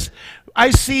about this? I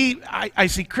see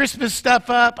Christmas stuff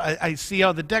up. I see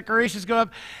all the decorations go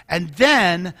up. And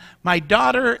then my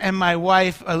daughter and my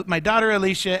wife, my daughter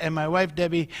Alicia and my wife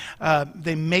Debbie,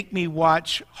 they make me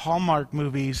watch Hallmark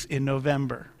movies in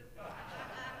November.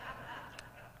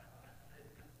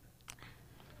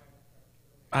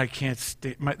 I can't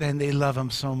stay. And they love them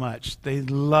so much. They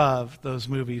love those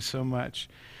movies so much.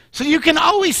 So you can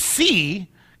always see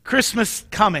Christmas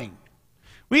coming.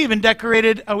 We even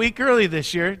decorated a week early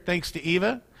this year, thanks to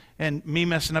Eva and me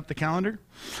messing up the calendar.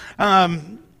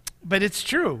 But it's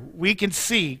true. We can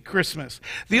see Christmas.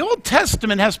 The Old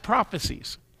Testament has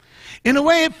prophecies. In a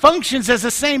way, it functions as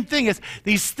the same thing as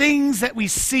these things that we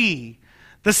see,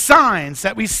 the signs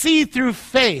that we see through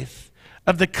faith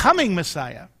of the coming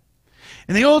Messiah.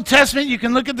 In the Old Testament, you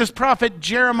can look at this prophet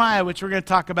Jeremiah, which we're going to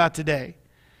talk about today.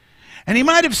 And he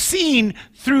might have seen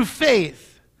through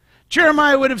faith.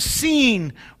 Jeremiah would have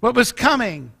seen what was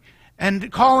coming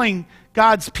and calling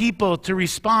God's people to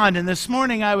respond. And this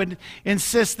morning I would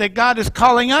insist that God is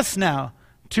calling us now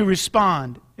to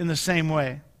respond in the same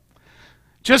way.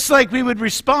 Just like we would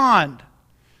respond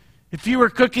if you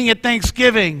were cooking at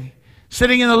Thanksgiving,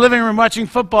 sitting in the living room watching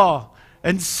football,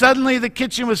 and suddenly the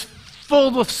kitchen was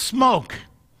full of smoke,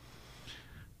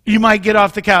 you might get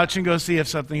off the couch and go see if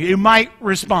something, you might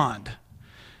respond.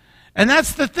 And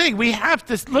that's the thing. We have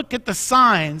to look at the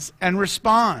signs and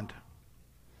respond.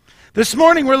 This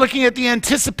morning we're looking at the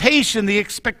anticipation, the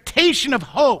expectation of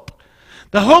hope.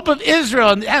 The hope of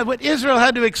Israel and what Israel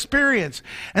had to experience.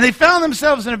 And they found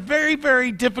themselves in a very, very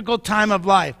difficult time of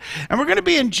life. And we're going to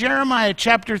be in Jeremiah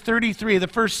chapter 33, the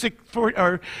first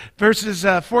verses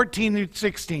 14 through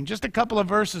 16. Just a couple of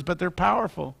verses, but they're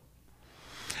powerful.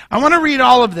 I want to read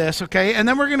all of this, okay? And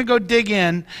then we're going to go dig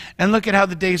in and look at how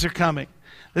the days are coming.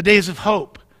 The days of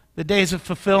hope, the days of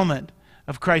fulfillment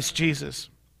of Christ Jesus.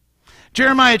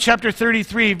 Jeremiah chapter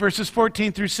 33, verses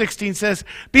 14 through 16 says,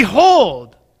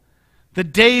 "Behold, the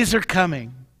days are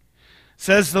coming,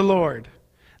 says the Lord,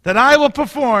 that I will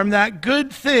perform that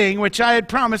good thing which I had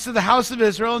promised to the house of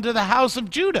Israel and to the house of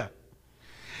Judah.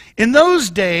 In those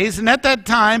days and at that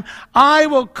time, I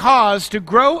will cause to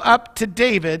grow up to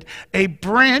David a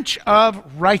branch of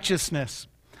righteousness.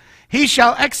 He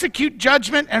shall execute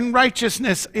judgment and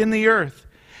righteousness in the earth.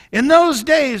 In those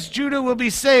days, Judah will be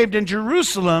saved and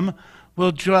Jerusalem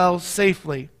will dwell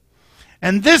safely.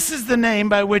 And this is the name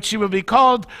by which he will be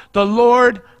called, the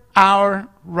Lord our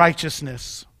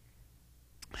righteousness."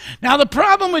 Now, the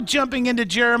problem with jumping into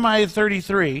Jeremiah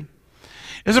 33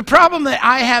 is a problem that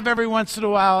I have every once in a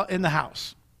while in the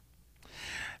house.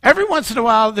 Every once in a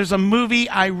while, there's a movie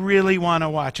I really want to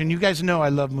watch. And you guys know I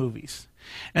love movies.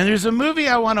 And there's a movie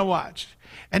I want to watch.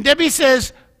 And Debbie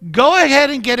says, "Go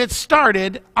ahead and get it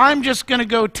started. I'm just going to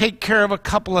go take care of a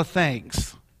couple of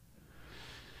things."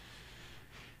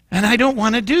 And I don't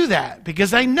want to do that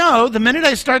because I know the minute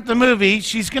I start the movie,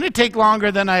 she's going to take longer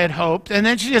than I had hoped. And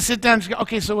then she just sit down and go,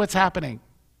 "Okay, so what's happening?"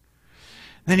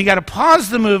 Then you got to pause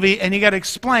the movie and you got to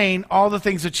explain all the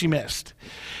things that she missed.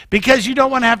 Because you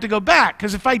don't want to have to go back.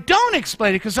 Because if I don't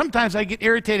explain it, because sometimes I get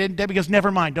irritated and Debbie goes,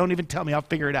 "Never mind, don't even tell me, I'll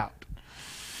figure it out."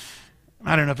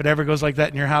 I don't know if it ever goes like that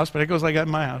in your house, but it goes like that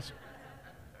in my house.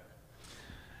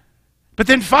 But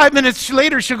then 5 minutes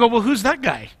later, she'll go, "Well, who's that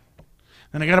guy?"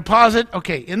 Then I got to pause it.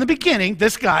 Okay, in the beginning,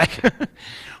 this guy.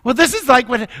 Well, this is like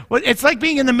what it's like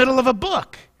being in the middle of a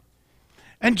book.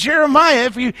 And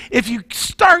Jeremiah, if you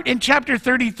start in chapter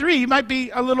 33, you might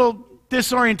be a little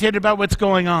disoriented about what's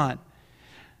going on.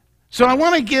 So I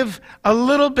want to give a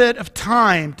little bit of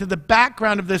time to the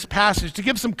background of this passage, to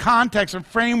give some context or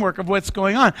framework of what's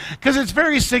going on, because it's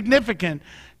very significant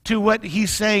to what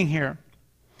he's saying here.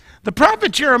 The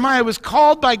prophet Jeremiah was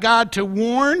called by God to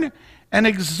warn and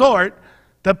exhort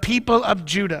the people of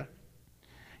Judah.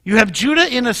 You have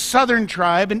Judah in a southern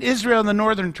tribe and Israel in the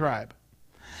northern tribe.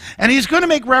 And he's going to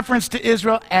make reference to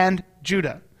Israel and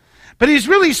Judah. But he's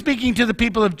really speaking to the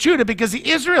people of Judah because the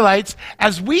Israelites,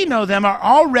 as we know them, are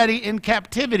already in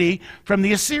captivity from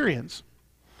the Assyrians.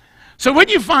 So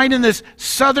what you find in this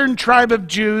southern tribe of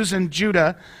Jews and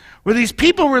Judah, where these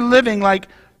people were living like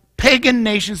pagan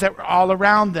nations that were all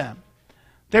around them.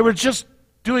 They were just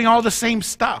doing all the same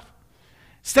stuff.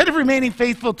 Instead of remaining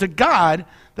faithful to God,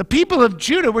 the people of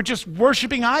Judah were just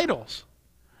worshiping idols.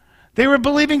 They were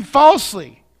believing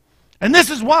falsely. And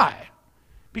this is why.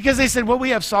 Because they said, "Well,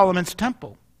 we have Solomon's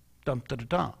temple." Dum, da, da,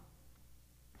 da.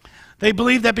 They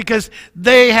believed that because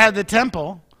they had the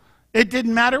temple, it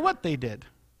didn't matter what they did.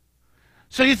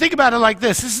 So you think about it like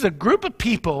this. This is a group of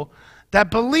people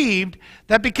that believed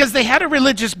that because they had a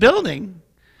religious building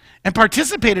and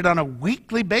participated on a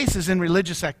weekly basis in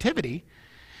religious activity,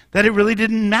 that it really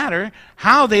didn't matter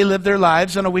how they lived their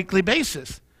lives on a weekly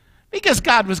basis because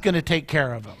God was going to take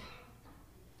care of them.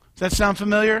 Does that sound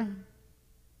familiar?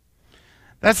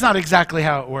 That's not exactly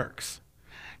how it works.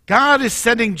 God is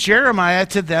sending Jeremiah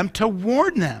to them to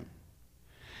warn them.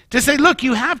 To say, look,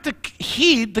 you have to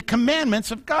heed the commandments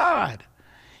of God.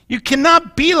 You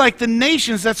cannot be like the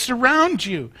nations that surround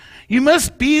you. You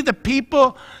must be the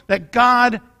people that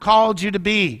God called you to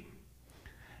be.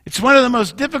 It's one of the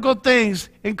most difficult things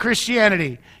in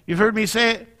Christianity. You've heard me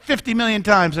say it 50 million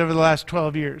times over the last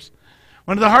 12 years.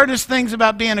 One of the hardest things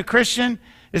about being a Christian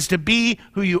is to be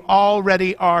who you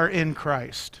already are in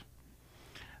Christ.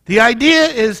 The idea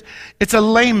is it's a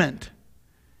lament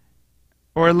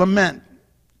or a lament.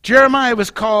 Jeremiah was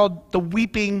called the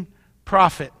weeping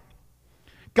prophet.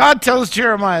 God tells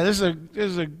Jeremiah, this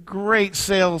is a great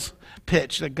sales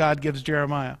pitch that God gives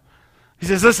Jeremiah. He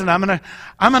says, listen, I'm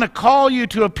going to call you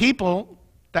to a people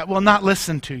that will not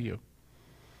listen to you.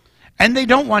 And they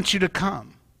don't want you to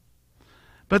come.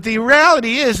 But the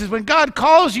reality is when God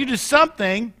calls you to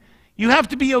something, you have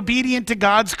to be obedient to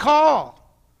God's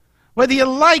call, whether you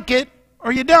like it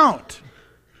or you don't.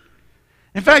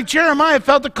 In fact, Jeremiah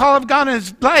felt the call of God in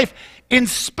his life in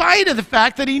spite of the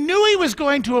fact that he knew he was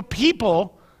going to a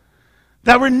people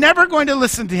that were never going to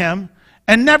listen to him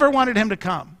and never wanted him to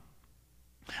come.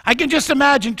 I can just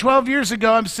imagine 12 years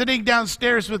ago, I'm sitting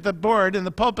downstairs with the board and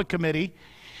the pulpit committee,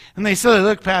 and they said,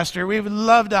 look, Pastor, we would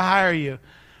love to hire you,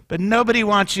 but nobody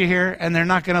wants you here, and they're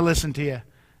not going to listen to you.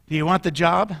 Do you want the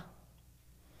job?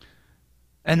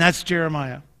 And that's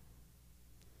Jeremiah.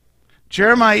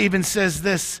 Jeremiah even says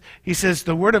this. He says,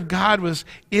 the word of God was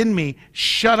in me,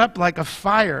 shut up like a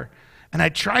fire, and I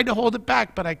tried to hold it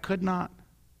back, but I could not.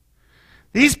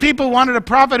 These people wanted a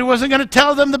prophet who wasn't going to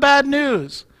tell them the bad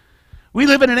news. We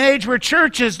live in an age where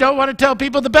churches don't want to tell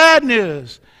people the bad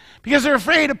news because they're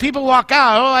afraid if people walk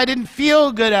out, oh, I didn't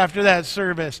feel good after that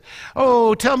service.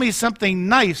 Oh, tell me something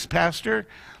nice, Pastor.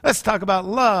 Let's talk about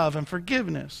love and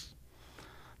forgiveness.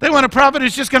 They want a prophet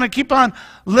who's just going to keep on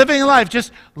living life.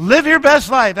 Just live your best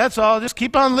life. That's all. Just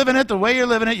keep on living it the way you're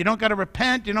living it. You don't got to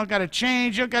repent. You don't got to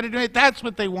change. You don't got to do it. That's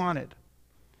what they wanted.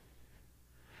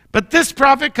 But this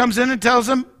prophet comes in and tells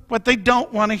them what they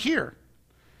don't want to hear.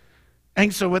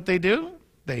 And so what they do,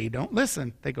 they don't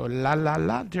listen. They go, la, la,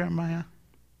 la, Jeremiah.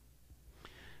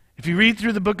 If you read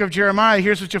through the book of Jeremiah,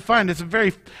 here's what you'll find. It's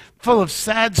very full of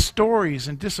sad stories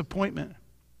and disappointment.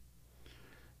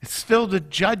 It's filled with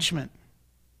judgment,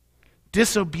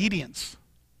 disobedience.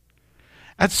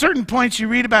 At certain points, you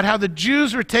read about how the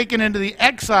Jews were taken into the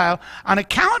exile on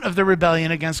account of the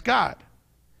rebellion against God.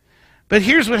 But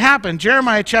here's what happened.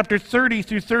 Jeremiah chapter 30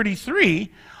 through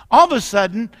 33, all of a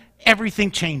sudden,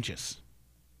 everything changes.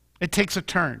 It takes a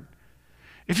turn.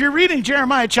 If you're reading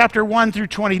Jeremiah chapter 1 through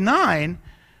 29,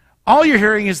 all you're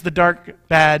hearing is the dark,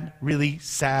 bad, really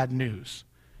sad news.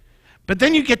 But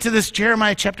then you get to this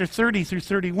Jeremiah chapter 30 through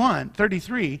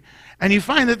 33, and you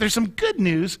find that there's some good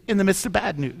news in the midst of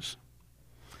bad news.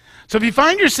 So if you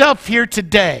find yourself here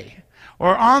today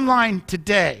or online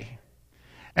today,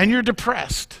 and you're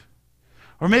depressed,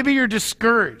 or maybe you're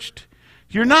discouraged,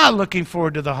 you're not looking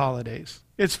forward to the holidays,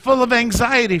 it's full of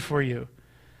anxiety for you,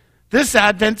 this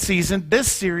Advent season, this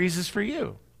series is for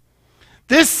you.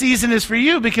 This season is for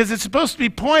you because it's supposed to be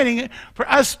pointing for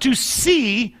us to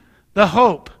see the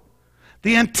hope,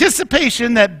 the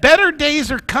anticipation that better days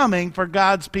are coming for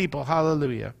God's people.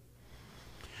 Hallelujah.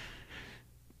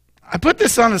 I put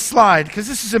this on a slide because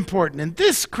this is important. In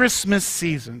this Christmas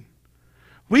season,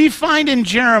 we find in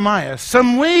Jeremiah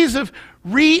some ways of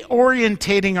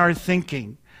reorientating our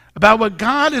thinking about what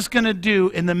God is going to do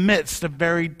in the midst of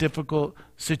very difficult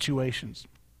situations.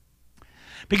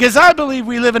 Because I believe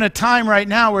we live in a time right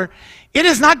now where it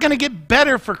is not going to get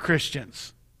better for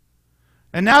Christians.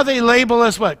 And now they label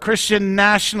us what? Christian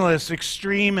nationalists,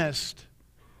 extremists.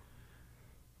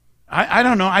 I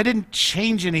don't know. I didn't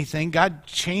change anything. God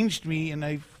changed me and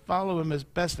I follow him as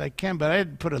best I can, but I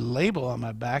didn't put a label on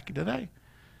my back, did I?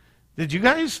 Did you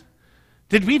guys?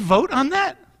 Did we vote on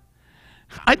that?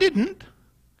 I didn't.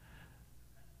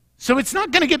 So it's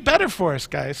not going to get better for us,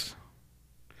 guys.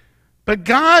 But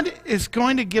God is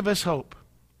going to give us hope.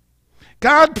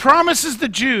 God promises the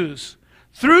Jews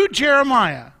through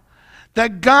Jeremiah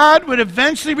that God would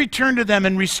eventually return to them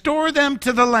and restore them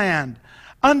to the land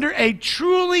under a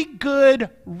truly good,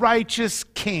 righteous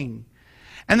king.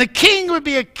 And the king would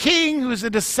be a king who is a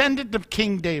descendant of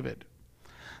King David.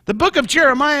 The book of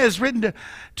Jeremiah is written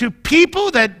to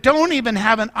people that don't even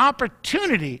have an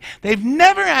opportunity. They've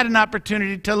never had an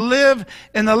opportunity to live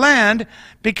in the land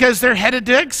because they're headed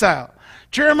to exile.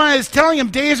 Jeremiah is telling them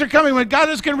days are coming when God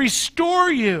is going to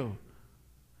restore you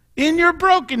in your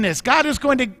brokenness. God is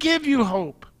going to give you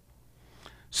hope.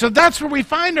 So that's where we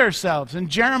find ourselves in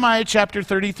Jeremiah chapter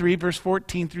 33, verse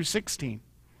 14 through 16.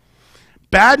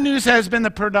 Bad news has been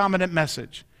the predominant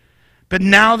message, but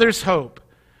now there's hope.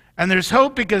 And there's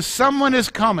hope because someone is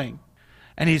coming,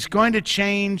 and he's going to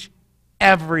change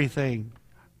everything.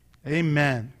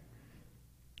 Amen.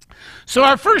 So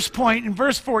our first point in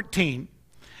verse 14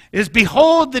 is,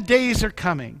 behold, the days are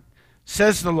coming,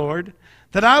 says the Lord,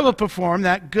 that I will perform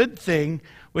that good thing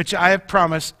which I have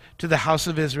promised to the house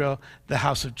of Israel, the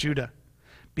house of Judah.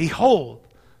 Behold,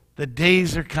 the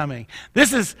days are coming.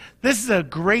 This is a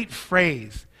great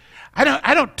phrase. I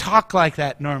don't talk like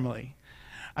that normally.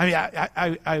 I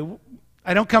mean,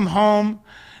 I don't come home.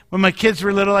 When my kids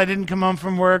were little, I didn't come home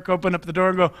from work, open up the door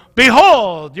and go,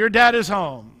 behold, your dad is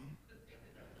home.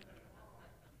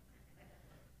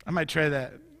 I might try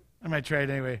that. I might try it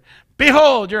anyway.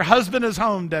 Behold, your husband is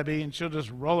home, Debbie. And she'll just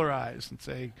roll her eyes and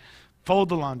say, fold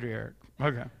the laundry, Eric.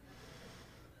 Okay.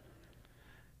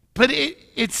 But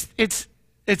it's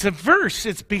a verse.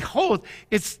 It's behold.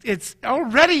 It's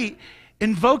already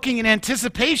invoking an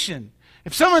anticipation.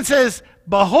 If someone says,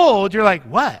 behold, you're like,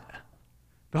 what?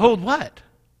 Behold what?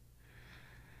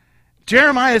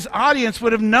 Jeremiah's audience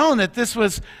would have known that this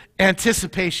was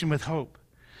anticipation with hope.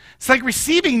 It's like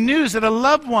receiving news that a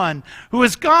loved one who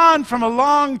has gone from a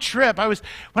long trip.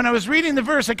 When I was reading the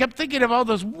verse, I kept thinking of all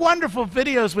those wonderful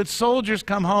videos when soldiers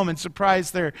come home and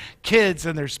surprise their kids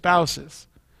and their spouses.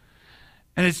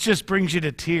 And it just brings you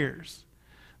to tears.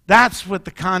 That's what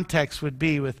the context would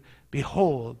be with,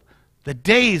 behold, the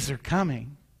days are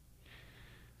coming.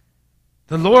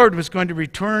 The Lord was going to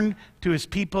return to his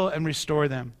people and restore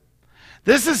them.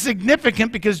 This is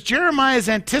significant because Jeremiah's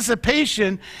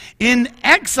anticipation in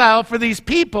exile for these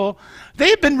people,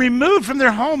 they've been removed from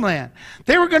their homeland.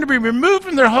 They were going to be removed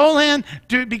from their homeland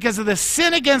because of the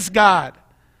sin against God.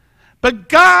 But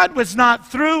God was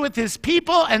not through with his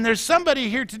people, and there's somebody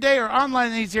here today or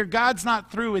online that he's here, God's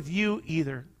not through with you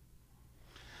either.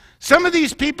 Some of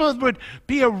these people would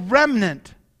be a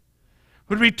remnant,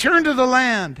 would return to the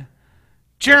land.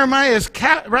 Jeremiah is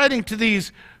writing to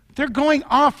these. They're going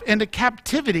off into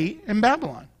captivity in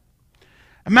Babylon.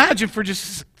 Imagine for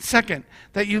just a second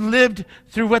that you lived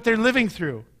through what they're living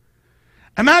through.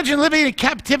 Imagine living in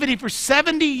captivity for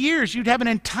 70 years. You'd have an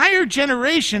entire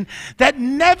generation that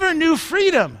never knew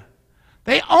freedom.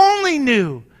 They only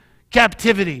knew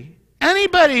captivity.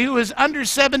 Anybody who was under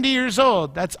 70 years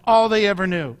old, that's all they ever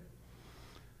knew.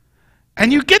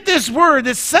 And you get this word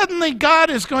that suddenly God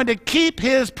is going to keep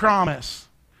his promise.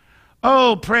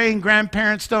 Oh, praying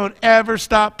grandparents, don't ever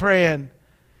stop praying.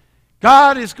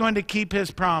 God is going to keep his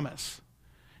promise.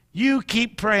 You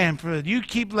keep praying for it. You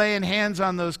keep laying hands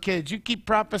on those kids. You keep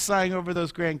prophesying over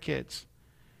those grandkids.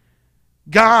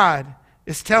 God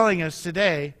is telling us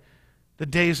today the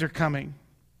days are coming.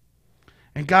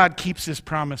 And God keeps his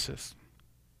promises.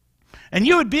 And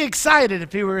you would be excited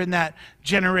if you were in that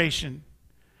generation.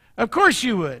 Of course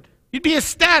you would. You'd be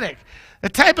ecstatic. The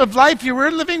type of life you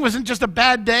were living wasn't just a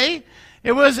bad day.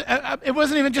 It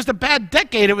wasn't even just a bad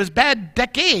decade. It was bad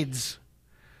decades.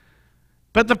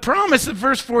 But the promise of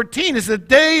verse 14 is that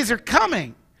days are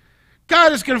coming.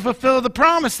 God is going to fulfill the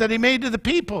promise that he made to the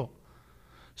people.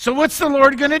 So what's the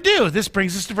Lord going to do? This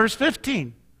brings us to verse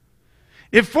 15.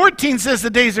 If 14 says the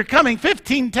days are coming,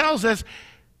 15 tells us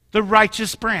the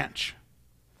righteous branch.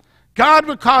 God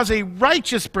would cause a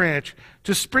righteous branch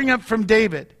to spring up from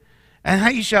David,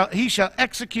 and he shall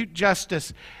execute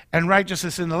justice and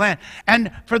righteousness in the land.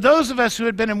 And for those of us who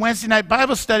had been in Wednesday night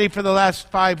Bible study for the last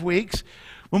 5 weeks,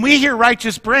 when we hear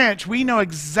righteous branch, we know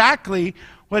exactly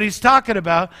what he's talking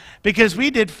about, because we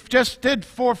just did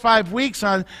 4 or 5 weeks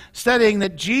on studying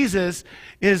that Jesus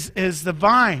is the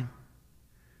vine.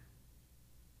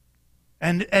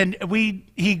 And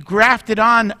he grafted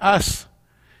on us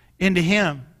into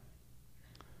him.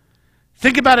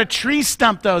 Think about a tree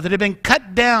stump, though, that had been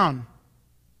cut down,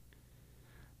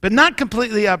 but not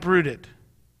completely uprooted.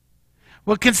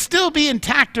 What can still be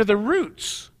intact are the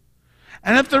roots.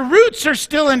 And if the roots are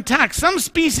still intact, some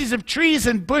species of trees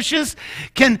and bushes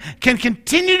can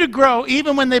continue to grow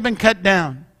even when they've been cut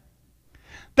down.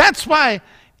 That's why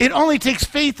it only takes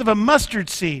faith of a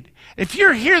mustard seed. If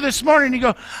you're here this morning and you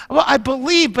go, well, I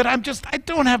believe, but I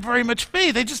don't have very much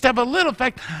faith. I just have a little. In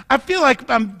fact, I feel like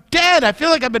I'm dead. I feel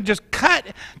like I've been just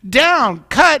cut down.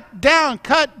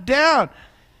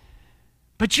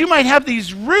 But you might have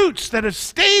these roots that have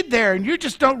stayed there and you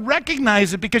just don't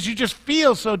recognize it because you just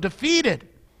feel so defeated.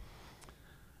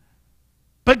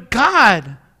 But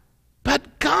God,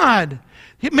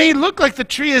 it may look like the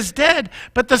tree is dead,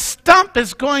 but the stump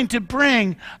is going to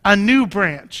bring a new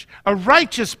branch, a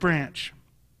righteous branch.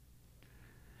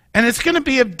 And it's going to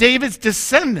be of David's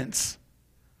descendants.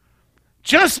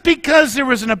 Just because there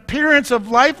was an appearance of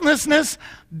lifelessness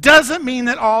doesn't mean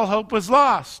that all hope was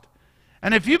lost.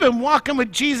 And if you've been walking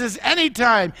with Jesus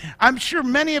anytime, I'm sure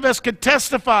many of us could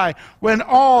testify when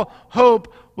all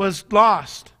hope was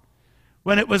lost,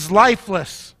 when it was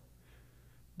lifeless,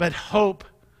 but hope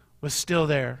was still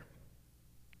there.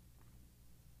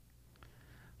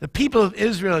 The people of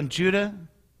Israel and Judah,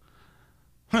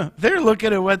 they're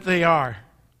looking at what they are.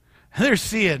 They're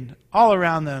seeing all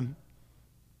around them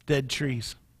dead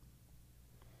trees.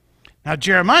 Now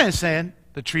Jeremiah is saying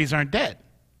the trees aren't dead.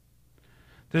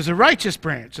 There's a righteous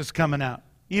branch that's coming out,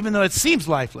 even though it seems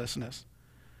lifelessness.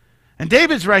 And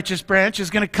David's righteous branch is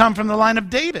going to come from the line of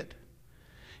David.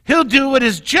 He'll do what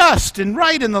is just and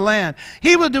right in the land.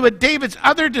 He will do what David's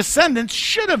other descendants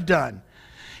should have done.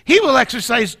 He will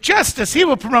exercise justice. He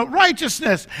will promote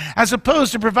righteousness as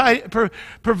opposed to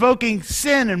provoking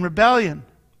sin and rebellion.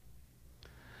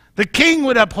 The king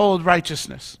would uphold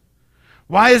righteousness.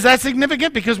 Why is that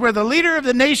significant? Because where the leader of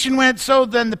the nation went, so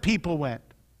then the people went.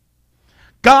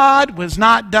 God was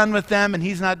not done with them, and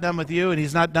he's not done with you, and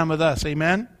he's not done with us.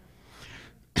 Amen?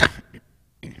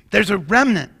 There's a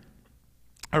remnant.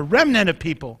 a remnant of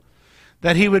people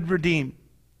that he would redeem.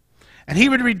 And he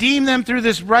would redeem them through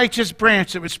this righteous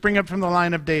branch that would spring up from the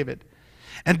line of David.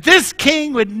 And this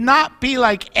king would not be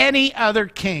like any other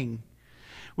king.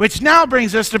 Which now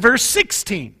brings us to verse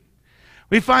 16.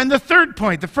 We find the third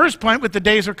point. The first point with the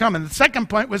days are coming. The second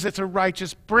point was it's a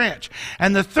righteous branch.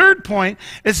 And the third point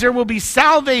is there will be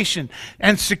salvation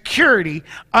and security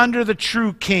under the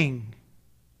true king.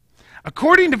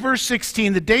 According to verse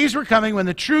 16, the days were coming when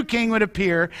the true king would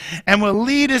appear and will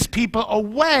lead his people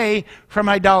away from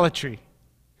idolatry,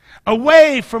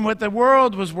 away from what the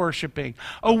world was worshiping,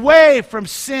 away from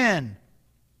sin.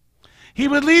 He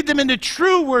would lead them into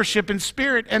true worship in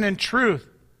spirit and in truth.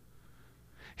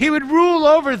 He would rule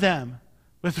over them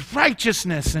with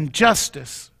righteousness and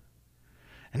justice.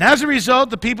 And as a result,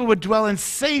 the people would dwell in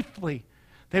safely.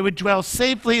 They would dwell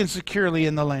safely and securely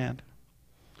in the land.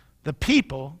 The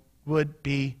people would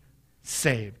be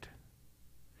saved.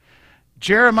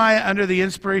 Jeremiah, under the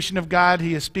inspiration of God,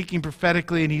 he is speaking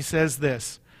prophetically, and he says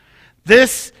this: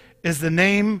 "This is the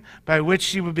name by which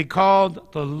she would be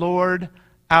called, the Lord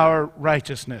our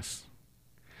righteousness."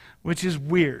 Which is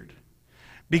weird,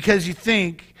 because you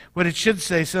think what it should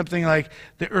say something like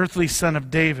the earthly son of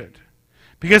David.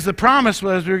 Because the promise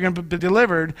was we were going to be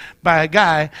delivered by a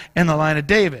guy in the line of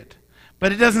David.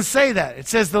 But it doesn't say that. It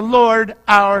says the Lord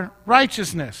our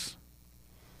righteousness.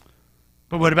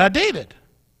 But what about David?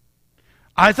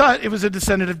 I thought it was a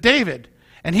descendant of David,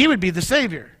 and he would be the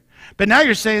Savior. But now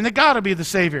you're saying that God will be the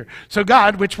Savior. So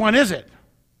God, which one is it?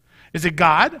 Is it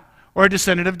God or a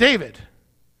descendant of David?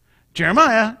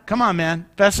 Jeremiah, come on, man.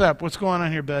 Fess up. What's going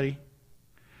on here, buddy?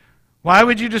 Why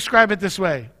would you describe it this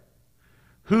way?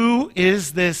 Who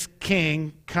is this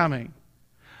king coming?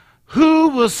 Who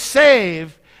will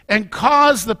save and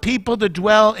cause the people to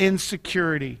dwell in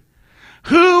security?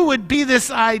 Who would be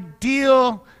this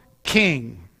ideal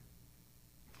king?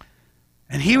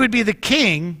 And he would be the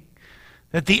king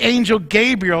that the angel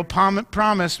Gabriel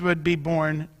promised would be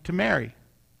born to Mary.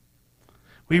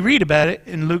 We read about it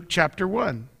in Luke chapter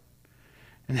 1.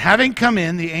 "And having come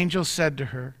in, the angel said to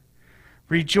her,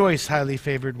 'Rejoice, highly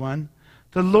favored one,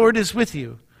 the Lord is with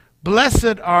you.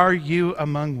 Blessed are you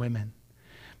among women.'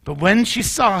 But when she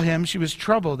saw him, she was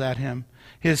troubled at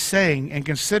his saying, and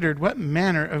considered what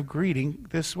manner of greeting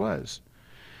this was.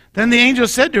 Then the angel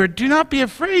said to her, 'Do not be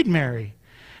afraid, Mary,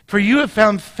 for you have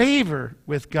found favor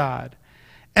with God.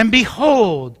 And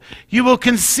behold, you will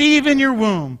conceive in your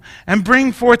womb and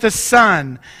bring forth a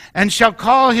son, and shall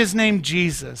call his name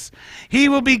Jesus. He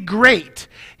will be great.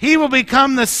 He will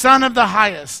become the Son of the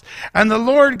Highest, and the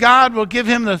Lord God will give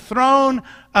him the throne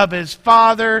of his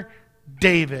father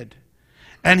David.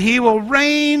 And he will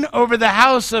reign over the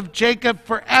house of Jacob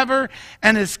forever,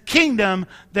 and his kingdom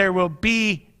there will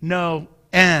be no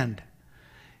end.'"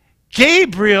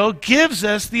 Gabriel gives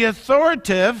us the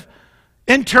authoritative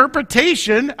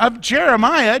interpretation of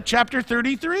Jeremiah chapter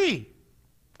 33.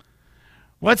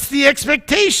 What's the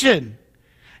expectation?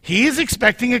 He is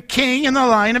expecting a king in the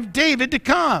line of David to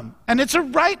come. And it's a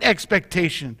right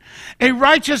expectation. A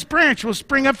righteous branch will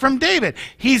spring up from David.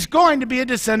 He's going to be a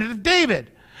descendant of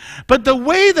David. But the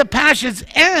way the passage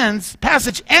ends,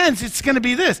 it's going to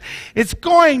be this. It's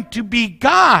going to be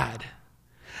God.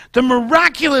 The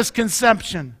miraculous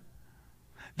conception.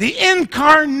 The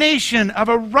incarnation of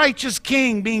a righteous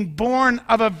king being born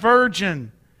of a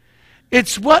virgin.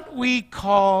 It's what we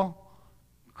call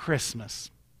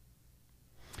Christmas.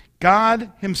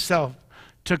 God himself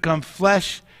took on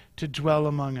flesh to dwell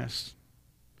among us.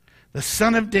 The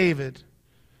Son of David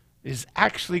is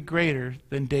actually greater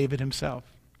than David himself.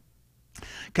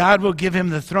 God will give him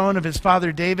the throne of his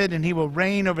father David, and he will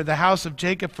reign over the house of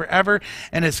Jacob forever,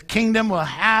 and his kingdom will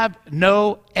have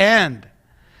no end.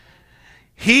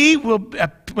 He will,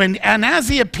 and as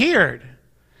he appeared,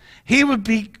 he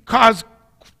would cause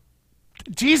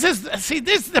Jesus. See,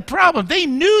 this is the problem. They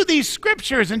knew these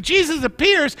scriptures, and Jesus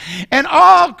appears, and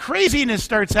all craziness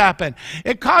starts happening.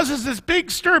 It causes this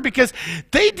big stir because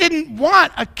they didn't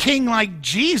want a king like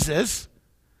Jesus.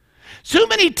 So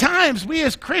many times we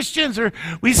as Christians,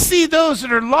 we see those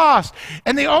that are lost,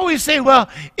 and they always say, well,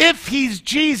 if he's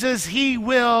Jesus, he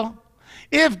will.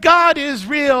 If God is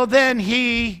real, then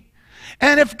he.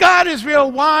 And if God is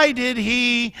real, why did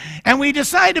he? And we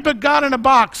decide to put God in a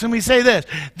box, and we say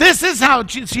this is how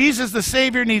Jesus the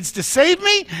Savior needs to save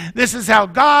me, this is how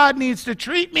God needs to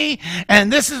treat me,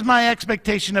 and this is my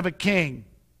expectation of a king.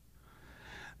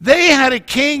 They had a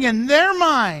king in their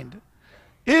mind.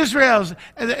 The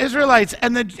Israelites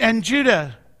and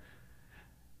Judah,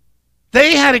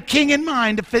 they had a king in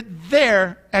mind to fit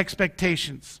their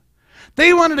expectations.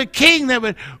 They wanted a king that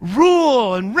would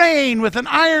rule and reign with an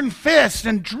iron fist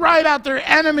and drive out their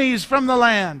enemies from the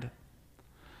land.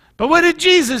 But what did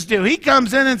Jesus do? He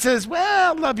comes in and says,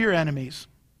 well, love your enemies.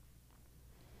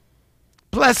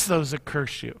 Bless those that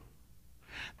curse you.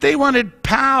 They wanted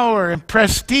power and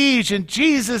prestige, and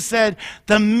Jesus said,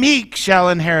 the meek shall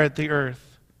inherit the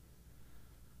earth.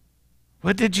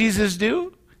 What did Jesus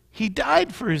do? He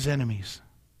died for his enemies.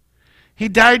 He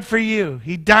died for you.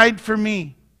 He died for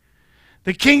me.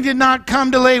 The king did not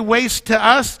come to lay waste to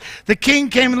us. The king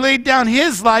came and laid down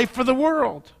his life for the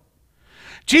world.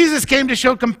 Jesus came to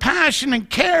show compassion and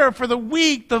care for the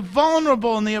weak, the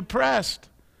vulnerable, and the oppressed.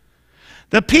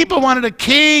 The people wanted a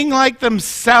king like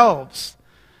themselves,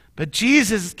 but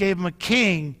Jesus gave them a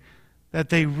king that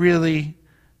they really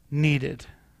needed.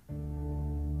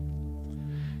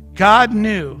 God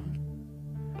knew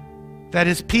that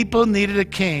his people needed a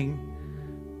king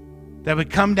that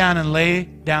would come down and lay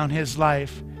down his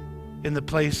life in the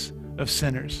place of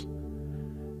sinners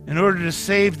in order to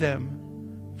save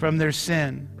them from their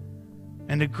sin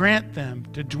and to grant them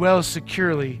to dwell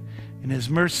securely in his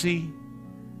mercy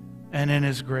and in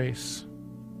his grace.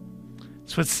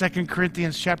 That's what 2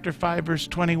 Corinthians chapter 5 verse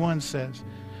 21 says.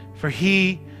 For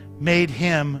he made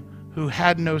him who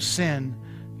had no sin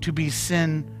to be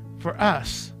sin for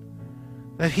us,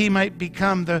 that he might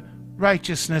become the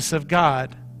righteousness of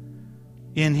God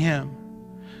in him.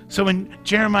 So in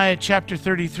Jeremiah chapter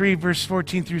 33 verse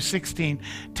 14 through 16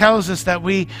 tells us that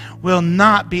we will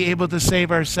not be able to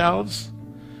save ourselves,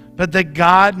 but that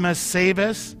God must save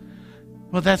us.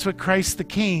 Well, that's what Christ the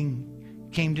King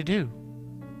came to do.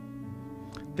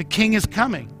 The King is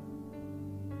coming.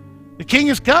 The King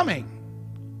is coming.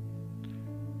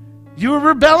 You were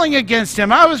rebelling against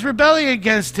him. I was rebelling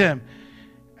against him.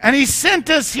 And he sent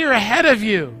us here ahead of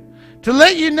you to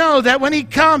let you know that when he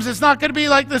comes, it's not going to be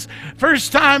like this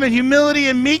first time in humility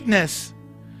and meekness.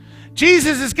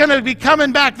 Jesus is going to be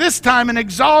coming back this time in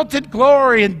exalted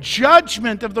glory and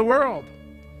judgment of the world.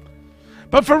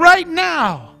 But for right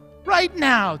now,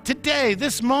 today,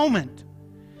 this moment,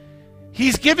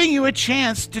 he's giving you a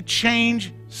chance to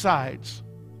change sides.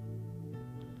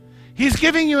 He's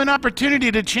giving you an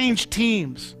opportunity to change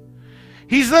teams.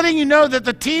 He's letting you know that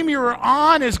the team you're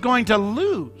on is going to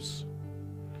lose,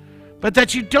 but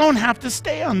that you don't have to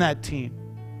stay on that team.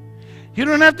 You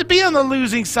don't have to be on the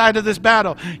losing side of this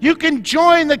battle. You can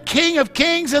join the King of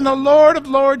Kings and the Lord of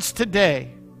Lords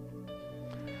today.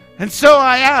 And so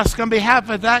I ask on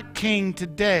behalf of that King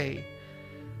today,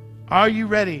 are you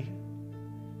ready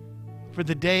for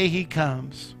the day he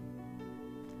comes?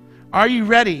 Are you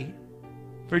ready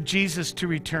for Jesus to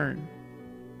return?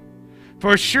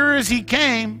 For as sure as he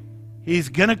came, he's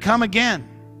going to come again.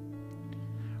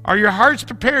 Are your hearts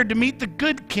prepared to meet the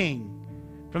good King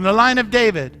from the line of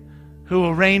David who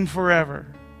will reign forever?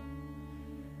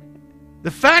 The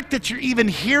fact that you're even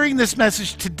hearing this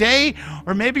message today,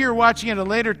 or maybe you're watching it at a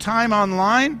later time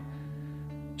online,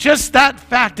 just that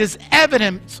fact is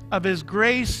evidence of his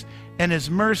grace and his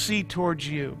mercy towards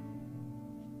you.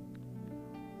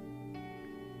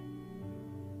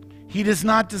 He does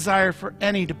not desire for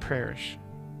any to perish,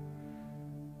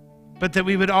 but that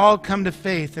we would all come to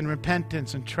faith and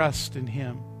repentance and trust in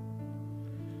him.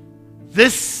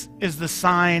 This is the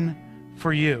sign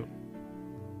for you.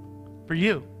 For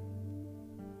you.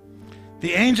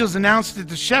 The angels announced it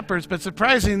to shepherds, but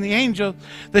surprisingly,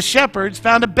 the shepherds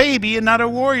found a baby and not a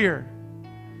warrior.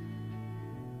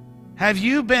 Have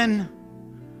you been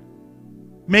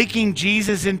making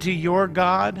Jesus into your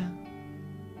God?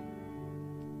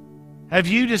 Have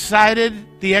you decided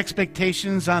the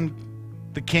expectations on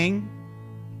the King?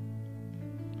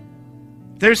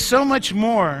 There's so much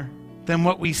more than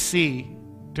what we see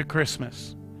to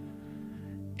Christmas.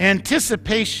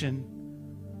 Anticipation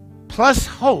plus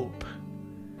hope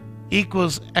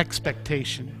equals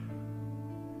expectation.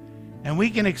 And we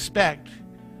can expect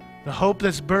the hope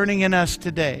that's burning in us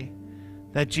today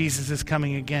that Jesus is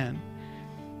coming again.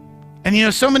 And you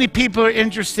know, so many people are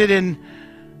interested in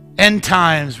end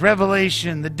times,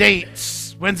 Revelation, the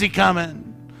dates, when's he coming?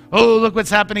 Oh, look what's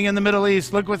happening in the Middle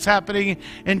East. Look what's happening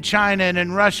in China and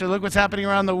in Russia. Look what's happening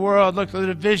around the world. Look at the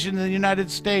division in the United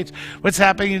States. What's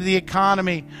happening to the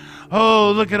economy.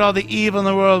 Oh, look at all the evil in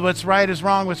the world. What's right is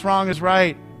wrong. What's wrong is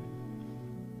right.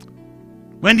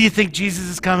 When do you think Jesus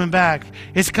is coming back?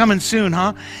 It's coming soon,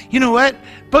 huh? You know what?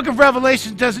 Book of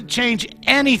Revelation doesn't change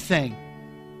anything.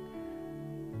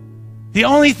 The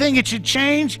only thing it should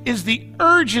change is the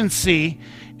urgency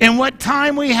in what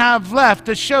time we have left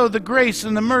to show the grace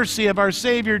and the mercy of our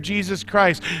Savior Jesus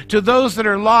Christ to those that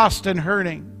are lost and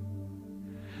hurting.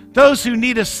 Those who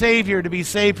need a Savior to be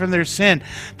saved from their sin.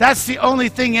 That's the only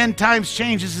thing end times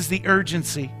changes, is the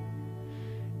urgency.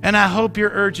 And I hope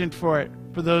you're urgent for it,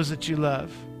 for those that you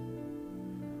love.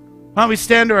 Why don't we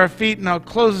stand to our feet, and I'll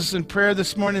close us in prayer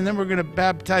this morning, and then we're going to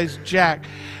baptize Jack.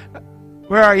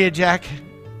 Where are you, Jack?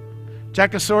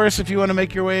 Jackosaurus, if you want to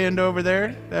make your way into over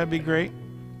there, that'd be great.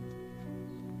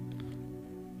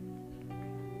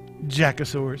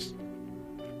 Jackosaurus.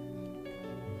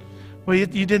 Well, you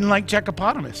didn't like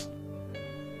Jackopotamus.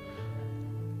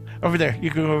 Over there.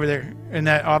 You can go over there in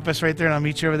that office right there, and I'll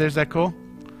meet you over there. Is that cool?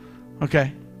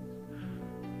 Okay.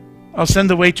 I'll send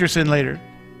the waitress in later.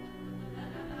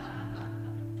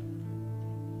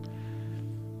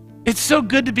 It's so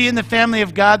good to be in the family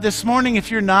of God this morning.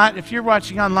 If you're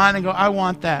watching online and go, I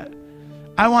want that.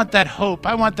 I want that hope.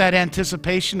 I want that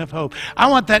anticipation of hope. I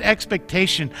want that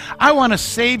expectation. I want a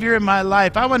Savior in my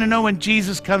life. I want to know when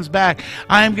Jesus comes back,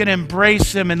 I am going to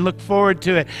embrace Him and look forward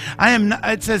to it.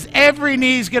 It says every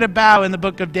knee is going to bow in the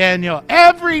book of Daniel.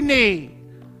 Every knee.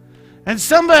 And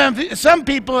some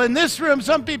people in this room,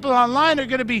 some people online are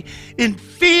going to be in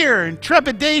fear and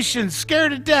trepidation,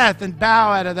 scared to death, and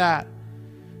bow out of that.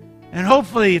 And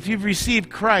hopefully, if you've received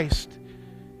Christ,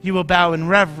 you will bow in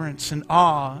reverence and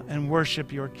awe and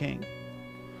worship your King.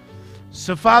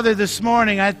 So, Father, this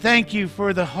morning, I thank you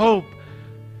for the hope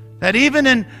that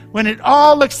even when it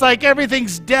all looks like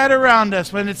everything's dead around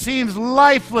us, when it seems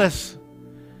lifeless,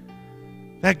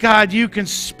 that, God, you can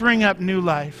spring up new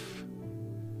life.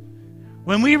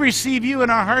 When we receive you in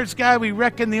our hearts, God, we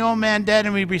reckon the old man dead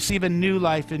and we receive a new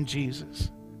life in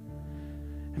Jesus.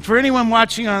 And for anyone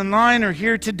watching online or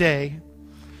here today,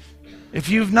 if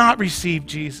you've not received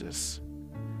Jesus,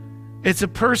 it's a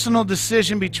personal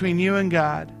decision between you and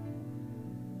God.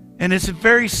 And it's a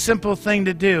very simple thing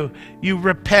to do. You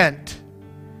repent.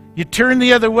 You turn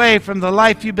the other way from the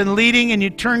life you've been leading and you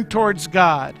turn towards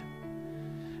God.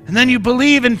 And then you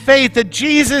believe in faith that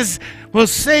Jesus will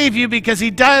save you because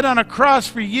He died on a cross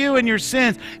for you and your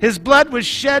sins. His blood was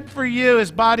shed for you.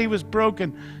 His body was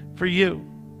broken for you.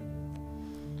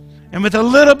 And with a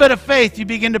little bit of faith, you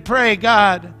begin to pray,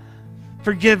 God,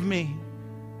 forgive me.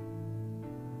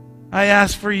 I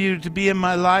ask for you to be in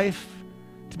my life,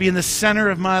 to be in the center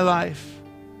of my life.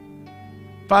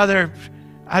 Father,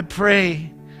 I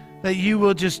pray that you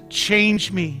will just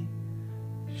change me,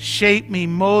 shape me,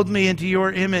 mold me into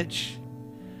your image.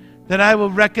 That I will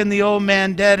reckon the old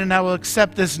man dead and I will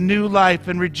accept this new life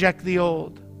and reject the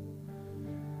old.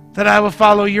 That I will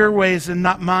follow your ways and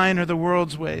not mine or the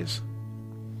world's ways.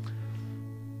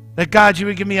 That, God, you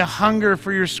would give me a hunger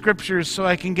for your scriptures so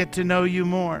I can get to know you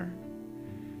more.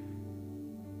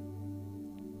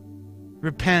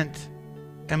 Repent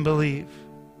and believe.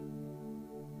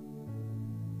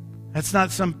 That's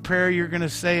not some prayer you're going to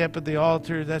say up at the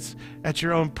altar. That's at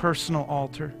your own personal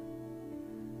altar.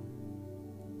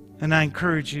 And I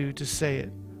encourage you to say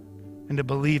it and to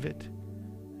believe it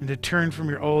and to turn from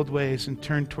your old ways and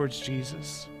turn towards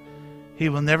Jesus. He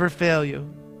will never fail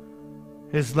you.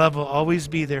 His love will always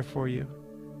be there for you.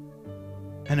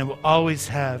 And it will always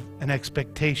have an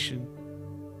expectation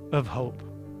of hope.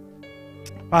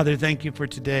 Father, thank you for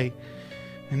today.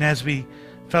 And as we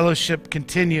fellowship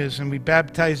continues and we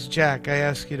baptize Jack, I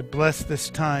ask you to bless this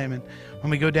time. And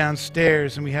when we go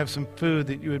downstairs and we have some food,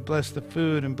 that you would bless the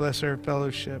food and bless our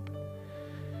fellowship.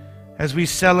 As we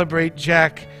celebrate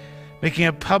Jack making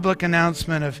a public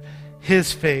announcement of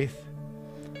his faith,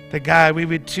 that, God, we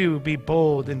would too be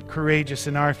bold and courageous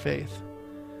in our faith.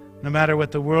 No matter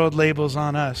what the world labels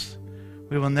on us,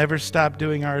 we will never stop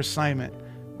doing our assignment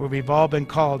where we've all been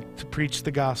called to preach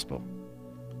the gospel.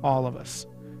 All of us.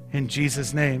 In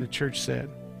Jesus' name, the church said.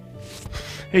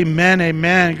 Amen,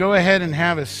 amen. Go ahead and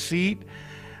have a seat.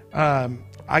 I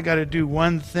got to do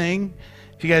one thing.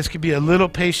 If you guys could be a little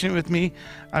patient with me,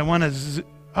 I want to...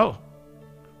 Oh,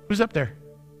 who's up there?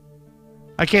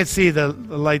 I can't see the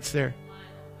lights there.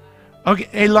 Okay,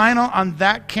 hey Lionel, on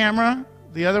that camera,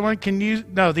 the other one,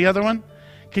 the other one,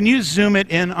 can you zoom it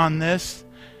in on this?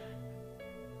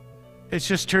 It's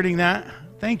just turning that.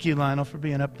 Thank you, Lionel, for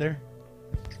being up there.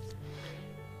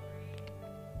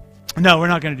 No, we're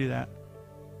not going to do that.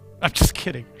 I'm just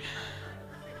kidding.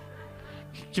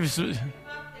 Give us.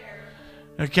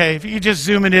 Okay, if you could just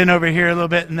zoom it in over here a little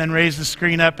bit and then raise the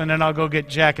screen up, and then I'll go get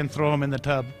Jack and throw him in the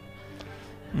tub.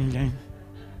 Okay.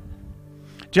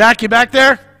 Jack, you back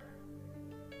there?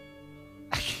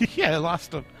 Yeah, I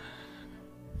lost him.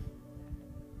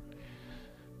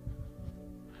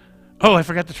 Oh, I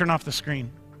forgot to turn off the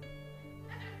screen.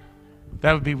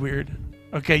 That would be weird.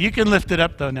 Okay, you can lift it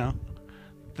up though now.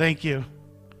 Thank you.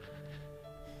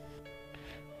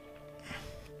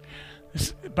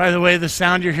 By the way, the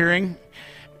sound you're hearing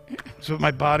That's what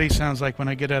my body sounds like when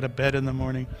I get out of bed in the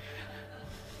morning.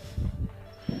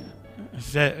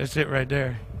 That's it right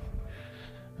there.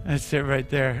 That's it right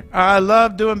there. I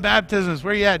love doing baptisms.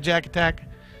 Where you at, Jack Attack?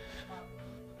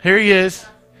 Here he is.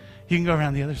 You can go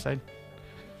around the other side.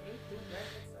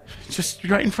 Just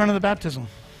right in front of the baptism.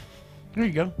 There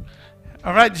you go.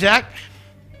 All right, Jack.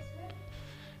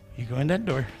 You go in that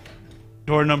door.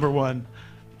 Door number 1.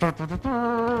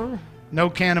 No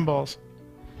cannonballs.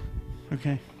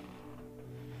 Okay.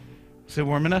 Is it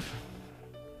warm enough?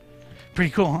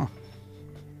 Pretty cool, huh?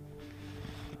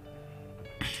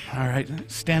 All right,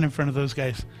 stand in front of those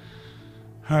guys.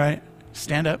 All right,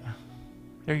 stand up.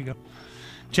 There you go.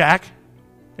 Jack,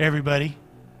 everybody,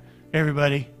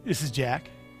 this is Jack.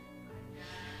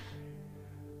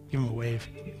 Give him a wave.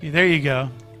 There you go.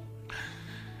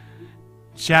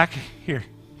 Jack, here,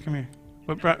 come here.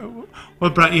 What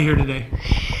brought you here today?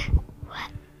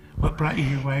 What brought you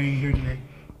here? Why are you here today?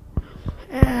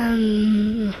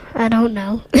 I don't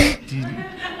know.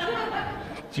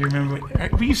 Do you remember?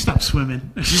 Will you stop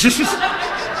swimming?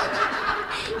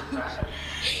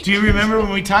 Do you remember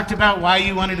when we talked about why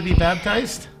you wanted to be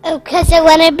baptized? Oh, because I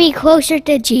want to be closer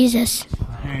to Jesus.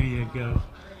 There you go.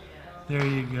 There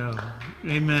you go.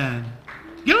 Amen.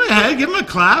 Go ahead. Give him a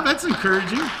clap. That's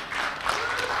encouraging.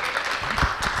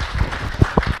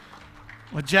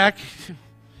 Well, Jack,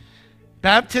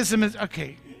 baptism is...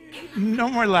 Okay, no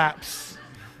more laps.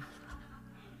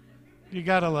 You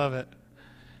got to love it.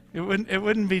 It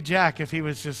wouldn't be Jack if he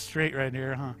was just straight right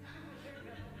here, huh?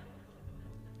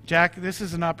 Jack, this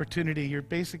is an opportunity. You're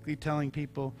basically telling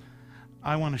people,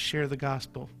 I want to share the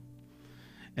gospel.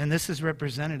 And this is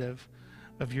representative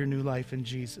of your new life in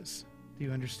Jesus. Do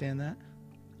you understand that?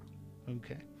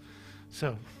 Okay.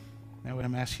 So, now what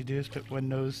I'm asking you to do is put one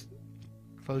nose,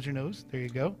 close your nose. There you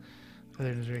go.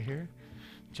 Other nose right here.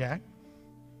 Jack,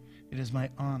 it is my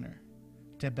honor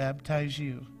to baptize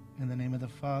you in the name of the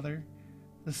Father,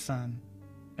 the Son,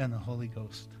 and the Holy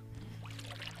Ghost.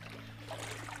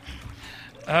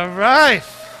 All right.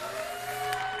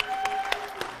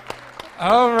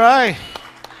 All right.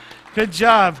 Good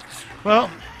job.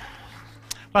 Well,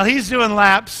 while he's doing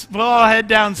laps, we'll all head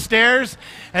downstairs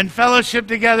and fellowship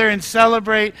together and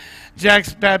celebrate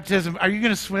Jack's baptism. Are you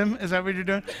going to swim? Is that what you're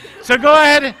doing? So go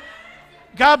ahead.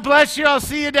 God bless you. I'll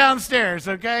see you downstairs,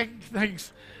 okay?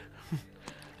 Thanks.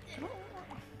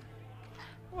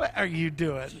 What are you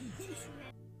doing?